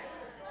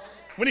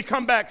 When he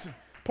comes back,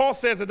 Paul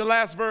says in the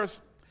last verse,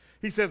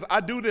 he says, I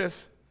do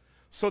this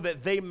so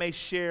that they may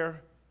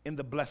share in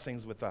the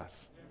blessings with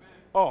us. Amen.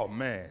 Oh,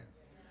 man.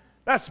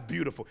 That's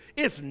beautiful.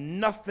 It's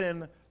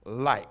nothing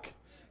like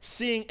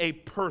seeing a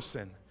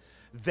person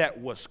that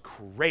was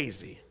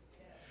crazy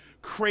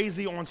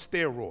on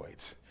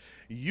steroids.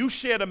 You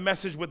share the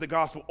message with the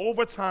gospel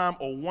over time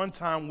or one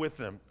time with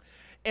them,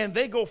 and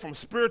they go from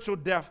spiritual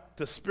death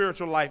to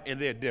spiritual life, and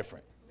they're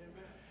different.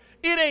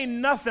 Amen. It ain't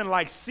nothing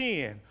like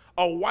seeing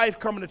a wife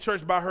coming to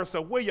church by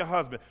herself. Where your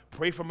husband?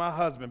 Pray for my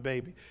husband,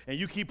 baby. And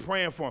you keep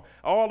praying for him.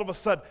 All of a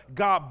sudden,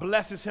 God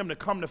blesses him to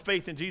come to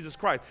faith in Jesus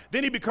Christ.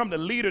 Then he becomes the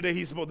leader that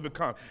he's supposed to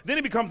become. Then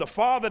he becomes the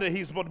father that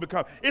he's supposed to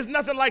become. It's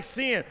nothing like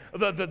seeing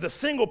the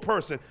single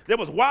person that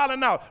was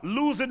wilding out,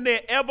 losing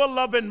their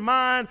ever-loving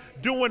mind,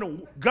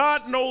 doing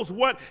God knows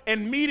what,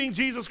 and meeting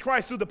Jesus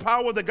Christ through the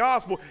power of the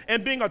gospel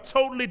and being a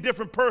totally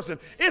different person.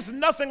 It's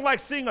nothing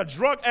like seeing a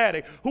drug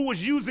addict who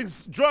was using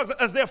drugs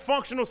as their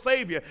functional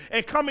savior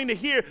and coming to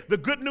hear the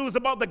good news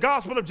about the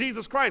gospel of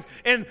Jesus Christ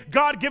and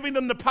God giving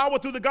them the power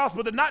through the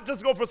gospel to not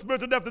just go from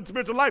spiritual death to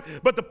spiritual life,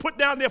 but to put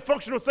down their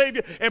functional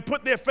savior and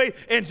put their faith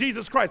in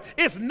Jesus Christ.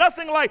 It's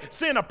nothing like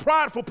seeing a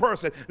prideful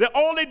person that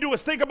all they do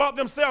is think about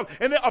themselves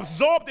and they're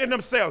absorbed in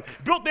themselves,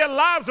 built their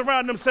lives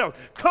around themselves,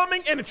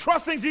 coming and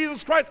trusting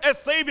Jesus Christ as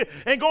Savior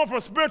and going from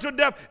spiritual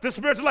death to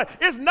spiritual life.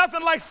 It's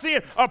nothing like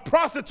seeing a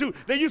prostitute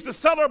that used to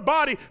sell her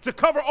body to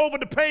cover over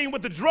the pain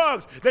with the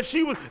drugs that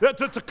she was,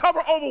 to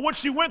cover over what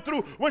she went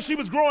through when she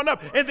was growing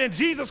up. And then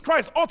Jesus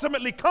Christ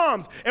ultimately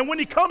comes, and when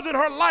he comes in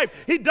her life,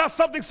 he does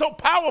something so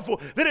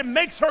powerful that it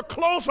makes her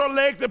close her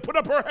legs and put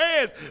up her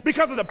hands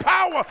because of the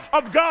power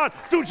of God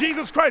through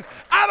Jesus Christ.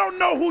 I don't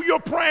know who you're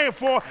praying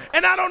for,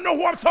 and I don't know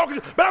who I'm talking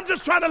to, but I'm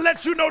just trying to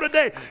let you know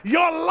today,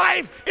 your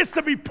life is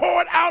to be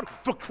poured out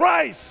for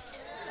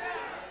Christ.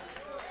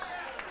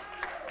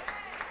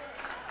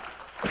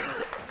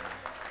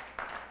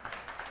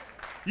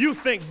 You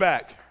think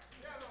back.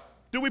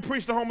 Do we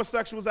preach to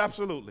homosexuals?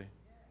 Absolutely.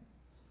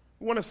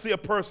 We want to see a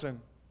person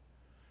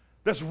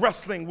that's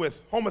wrestling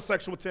with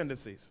homosexual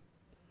tendencies,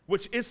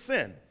 which is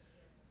sin,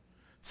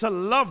 to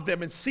love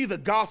them and see the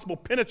gospel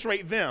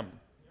penetrate them.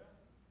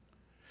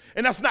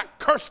 And that's not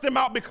curse them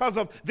out because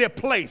of their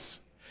place.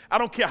 I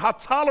don't care how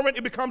tolerant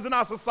it becomes in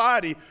our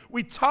society.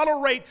 We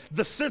tolerate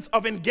the sense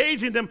of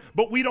engaging them,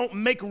 but we don't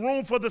make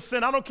room for the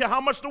sin. I don't care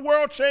how much the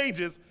world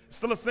changes, it's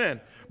still a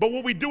sin. But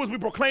what we do is we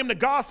proclaim the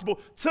gospel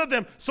to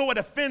them so it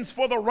offends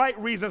for the right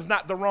reasons,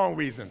 not the wrong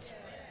reasons.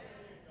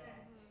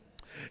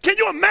 Can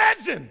you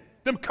imagine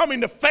them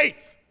coming to faith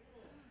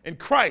in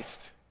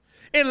Christ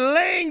and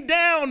laying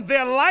down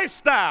their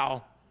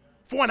lifestyle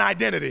for an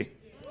identity?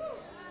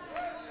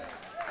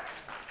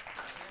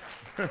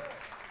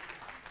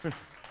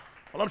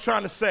 All I'm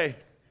trying to say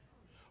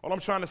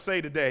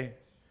today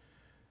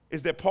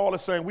is that Paul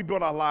is saying we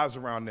build our lives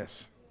around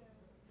this.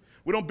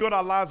 We don't build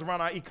our lives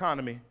around our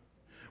economy.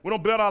 We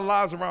don't build our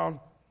lives around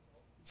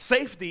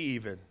safety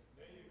even.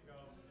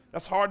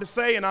 That's hard to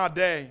say in our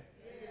day.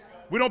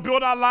 We don't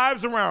build our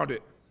lives around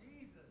it.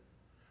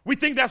 We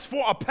think that's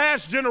for a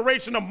past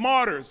generation of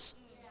martyrs.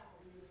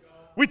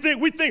 We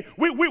think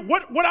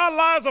what our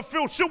lives are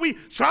filled. Should we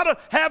try to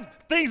have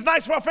things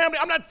nice for our family?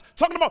 I'm not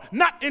talking about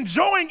not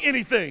enjoying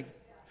anything.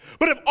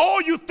 But if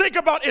all you think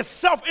about is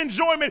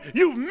self-enjoyment,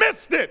 you've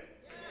missed it.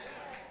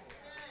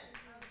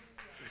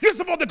 You're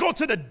supposed to go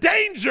to the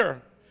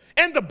danger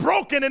and the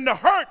broken and the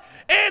hurt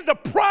and the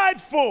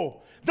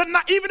prideful.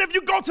 Even if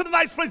you go to the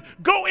nice place,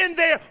 go in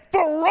there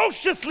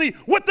ferociously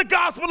with the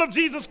gospel of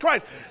Jesus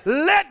Christ.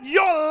 Let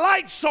your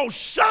light so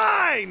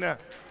shine.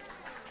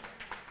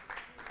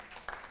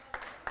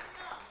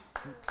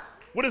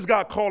 What is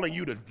God calling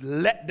you to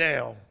let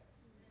down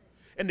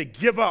and to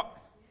give up?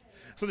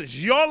 So that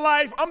your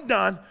life, I'm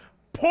done,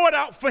 poured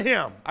out for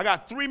him. I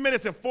got 3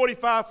 minutes and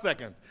 45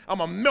 seconds. I'm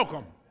going to milk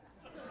him.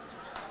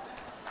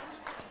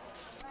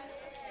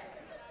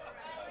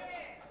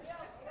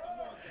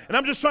 And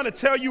I'm just trying to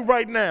tell you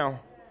right now,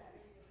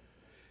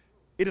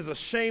 it is a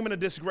shame and a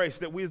disgrace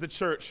that we as the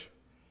church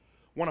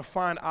want to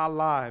find our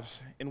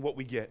lives in what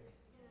we get.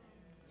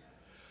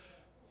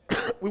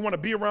 We want to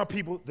be around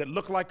people that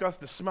look like us,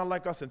 that smell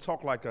like us, and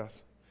talk like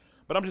us.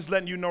 But I'm just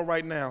letting you know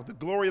right now, the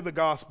glory of the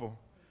gospel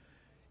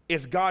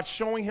is God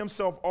showing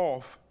himself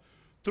off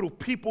through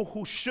people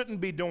who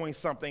shouldn't be doing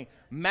something,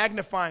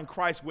 magnifying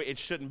Christ where it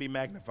shouldn't be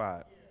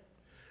magnified.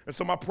 And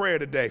so my prayer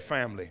today,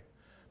 family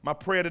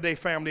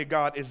of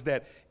God, is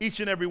that each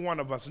and every one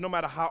of us, no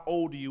matter how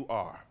old you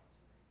are,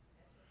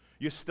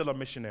 you're still a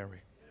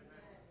missionary.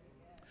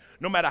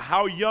 No matter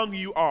how young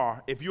you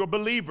are, if you're a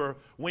believer,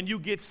 when you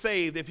get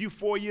saved, if you're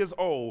 4 years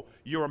old,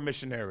 you're a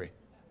missionary.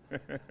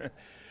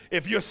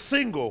 If you're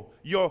single,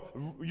 your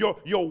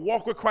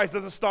walk with Christ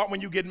doesn't start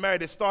when you get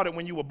married. It started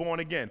when you were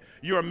born again.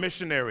 You're a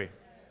missionary.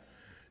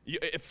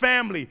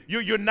 Family,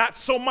 you're not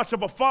so much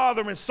of a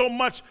father and so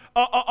much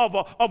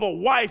of a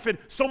wife and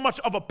so much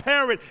of a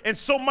parent and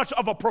so much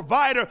of a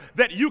provider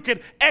that you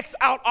can X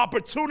out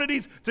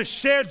opportunities to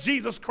share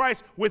Jesus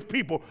Christ with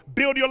people.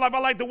 Build your life. I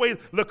like the way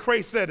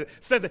Lecrae said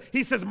it.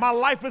 He says, my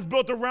life is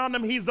built around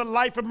him. He's the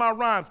life of my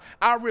rhymes.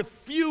 I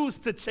refuse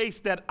to chase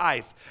that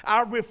ice.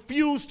 I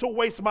refuse to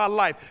waste my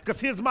life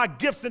because here's my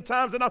gifts and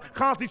times and I'm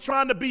constantly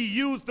trying to be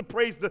used to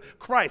praise the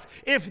Christ.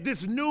 If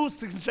this news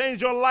can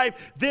change your life,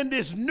 then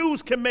this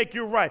news can make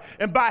you right.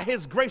 And by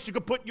his grace, you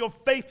can put your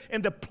faith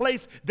in the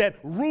place that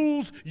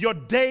rules your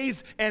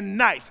days and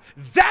nights.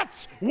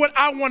 That's what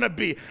I want to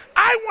be.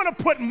 I want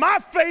to put my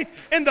faith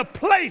in the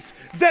place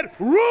that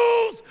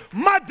rules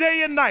my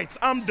day and nights.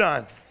 I'm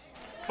done.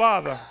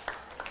 Father.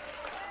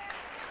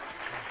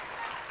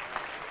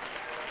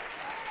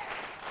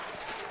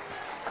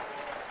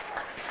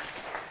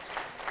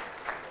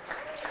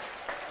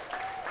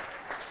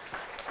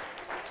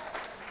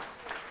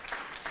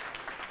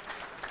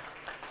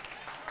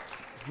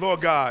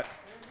 Lord God,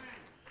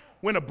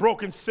 we're in a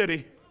broken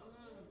city.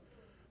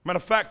 Matter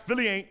of fact,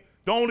 Philly ain't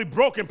the only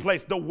broken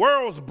place. The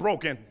world's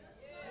broken.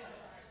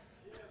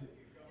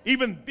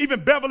 Even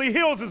Beverly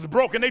Hills is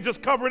broken. They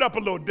just cover it up a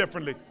little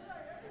differently.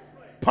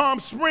 Palm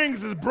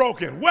Springs is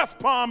broken. West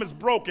Palm is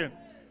broken.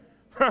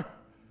 The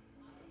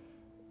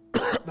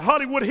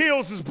Hollywood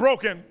Hills is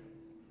broken.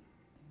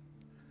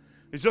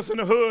 It's just in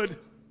the hood.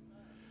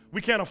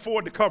 We can't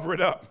afford to cover it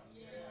up.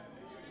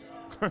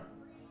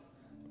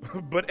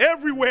 But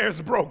everywhere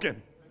is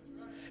broken.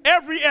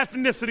 Every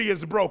ethnicity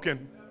is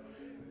broken.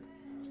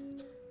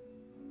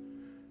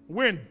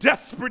 We're in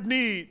desperate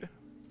need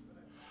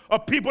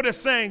of people that's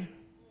saying,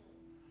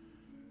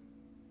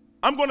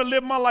 I'm going to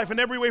live my life in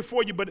every way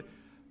for you, but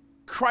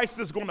Christ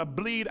is going to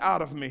bleed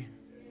out of me.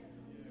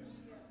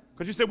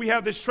 Because you said we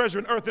have this treasure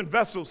in earthen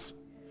vessels,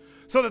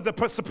 so that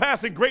the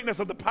surpassing greatness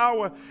of the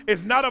power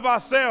is not of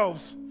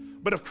ourselves,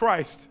 but of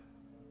Christ.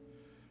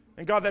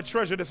 And God, that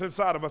treasure that's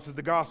inside of us is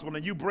the gospel,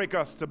 and you break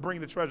us to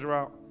bring the treasure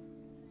out.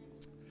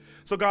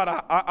 So God,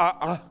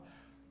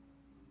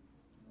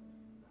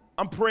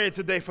 I'm praying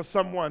today for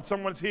someone.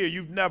 Someone's here.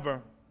 You've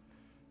never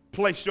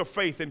placed your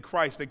faith in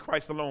Christ and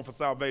Christ alone for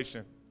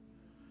salvation.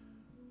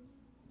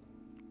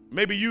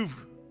 Maybe you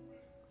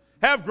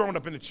have grown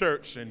up in the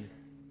church and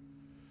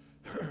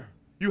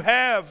you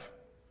have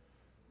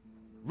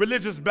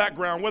religious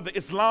background, whether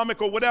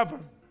Islamic or whatever.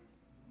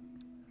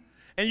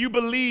 And you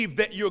believe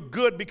that you're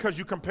good because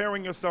you're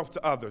comparing yourself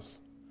to others.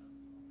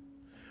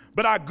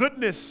 But our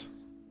goodness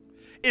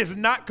is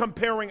not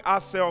comparing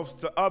ourselves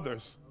to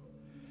others.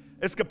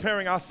 It's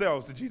comparing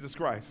ourselves to Jesus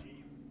Christ.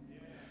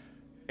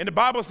 And the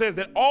Bible says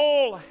that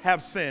all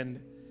have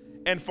sinned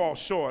and fall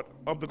short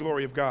of the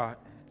glory of God.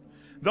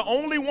 The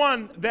only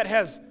one that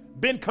has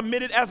been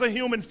committed as a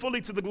human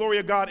fully to the glory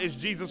of God is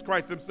Jesus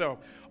Christ himself.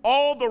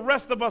 All the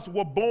rest of us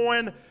were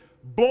born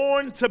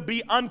to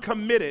be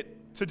uncommitted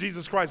to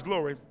Jesus Christ's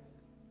glory.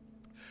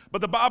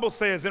 But the Bible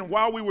says, and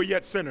while we were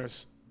yet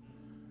sinners,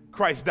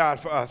 Christ died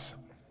for us.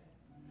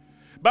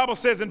 Bible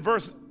says in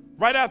verse,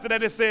 right after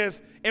that it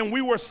says, and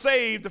we were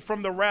saved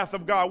from the wrath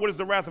of God. What is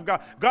the wrath of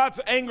God? God's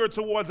anger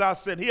towards our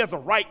sin. He has a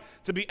right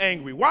to be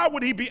angry. Why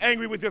would he be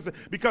angry with your sin?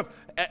 Because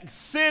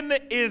sin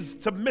is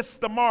to miss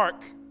the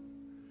mark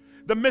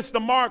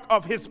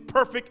of his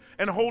perfect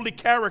and holy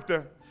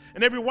character.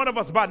 And every one of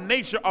us by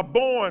nature are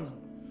born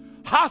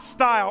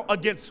hostile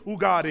against who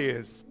God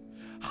is.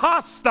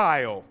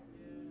 Hostile.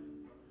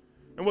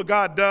 And what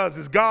God does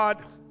is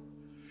God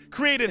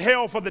created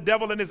hell for the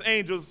devil and his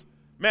angels,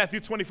 Matthew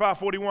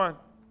 25:41.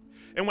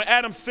 And when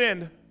Adam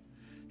sinned,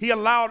 he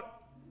allowed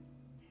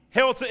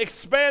hell to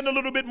expand a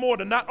little bit more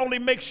to not only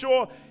make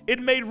sure it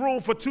made room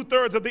for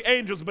 2/3 of the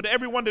angels, but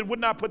everyone that would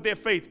not put their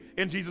faith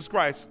in Jesus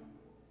Christ.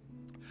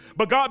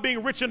 But God,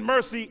 being rich in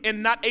mercy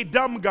and not a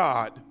dumb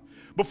God,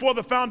 before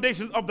the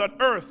foundations of the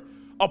earth,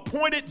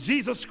 appointed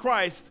Jesus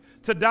Christ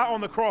to die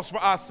on the cross for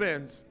our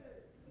sins.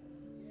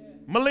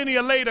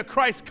 Millennia later,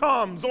 Christ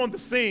comes on the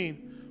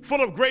scene,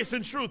 full of grace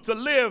and truth, to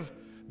live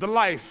the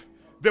life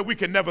that we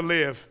can never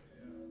live.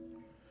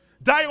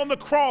 Die on the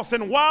cross,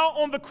 and while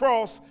on the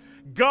cross,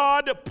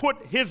 God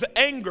put his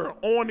anger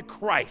on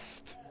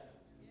Christ.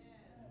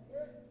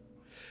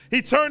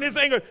 He turned his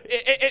anger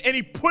and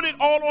he put it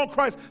all on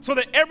Christ, so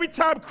that every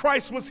time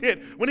Christ was hit,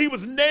 when he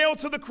was nailed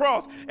to the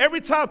cross, every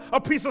time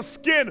a piece of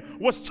skin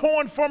was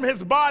torn from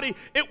his body,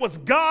 it was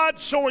God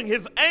showing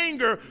his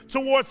anger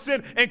towards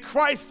sin. And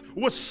Christ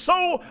was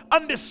so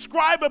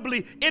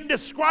indescribable.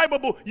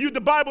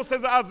 The Bible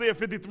says in Isaiah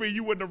 53,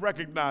 you wouldn't have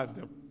recognized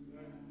him.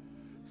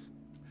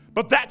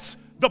 But that's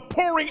the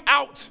pouring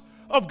out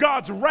of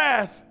God's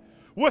wrath,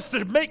 was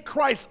to make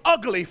Christ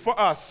ugly for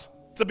us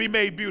to be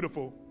made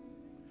beautiful.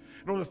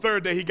 And on the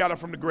third day, he got up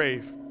from the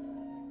grave,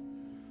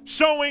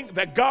 showing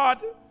that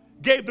God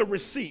gave the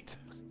receipt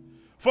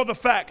for the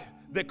fact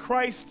that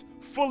Christ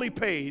fully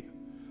paid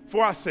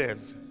for our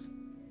sins.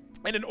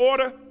 And in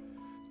order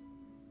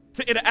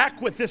to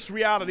interact with this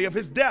reality of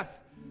his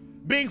death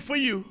being for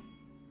you,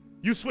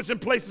 you switching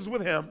places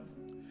with him,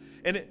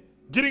 and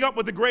getting up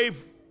with the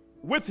grave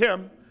with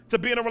him to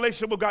be in a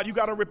relationship with God, you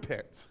got to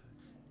repent.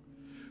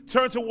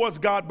 Turn towards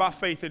God by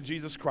faith in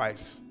Jesus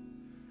Christ.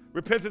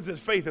 Repentance and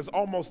faith is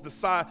almost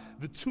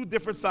the two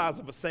different sides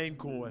of the same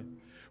coin.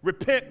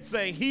 Repent,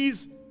 saying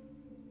he's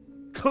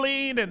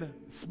clean and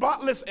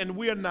spotless and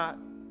we are not.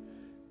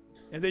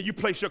 And then you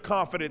place your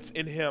confidence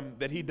in him,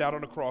 that he died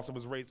on the cross and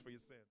was raised for your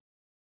sins.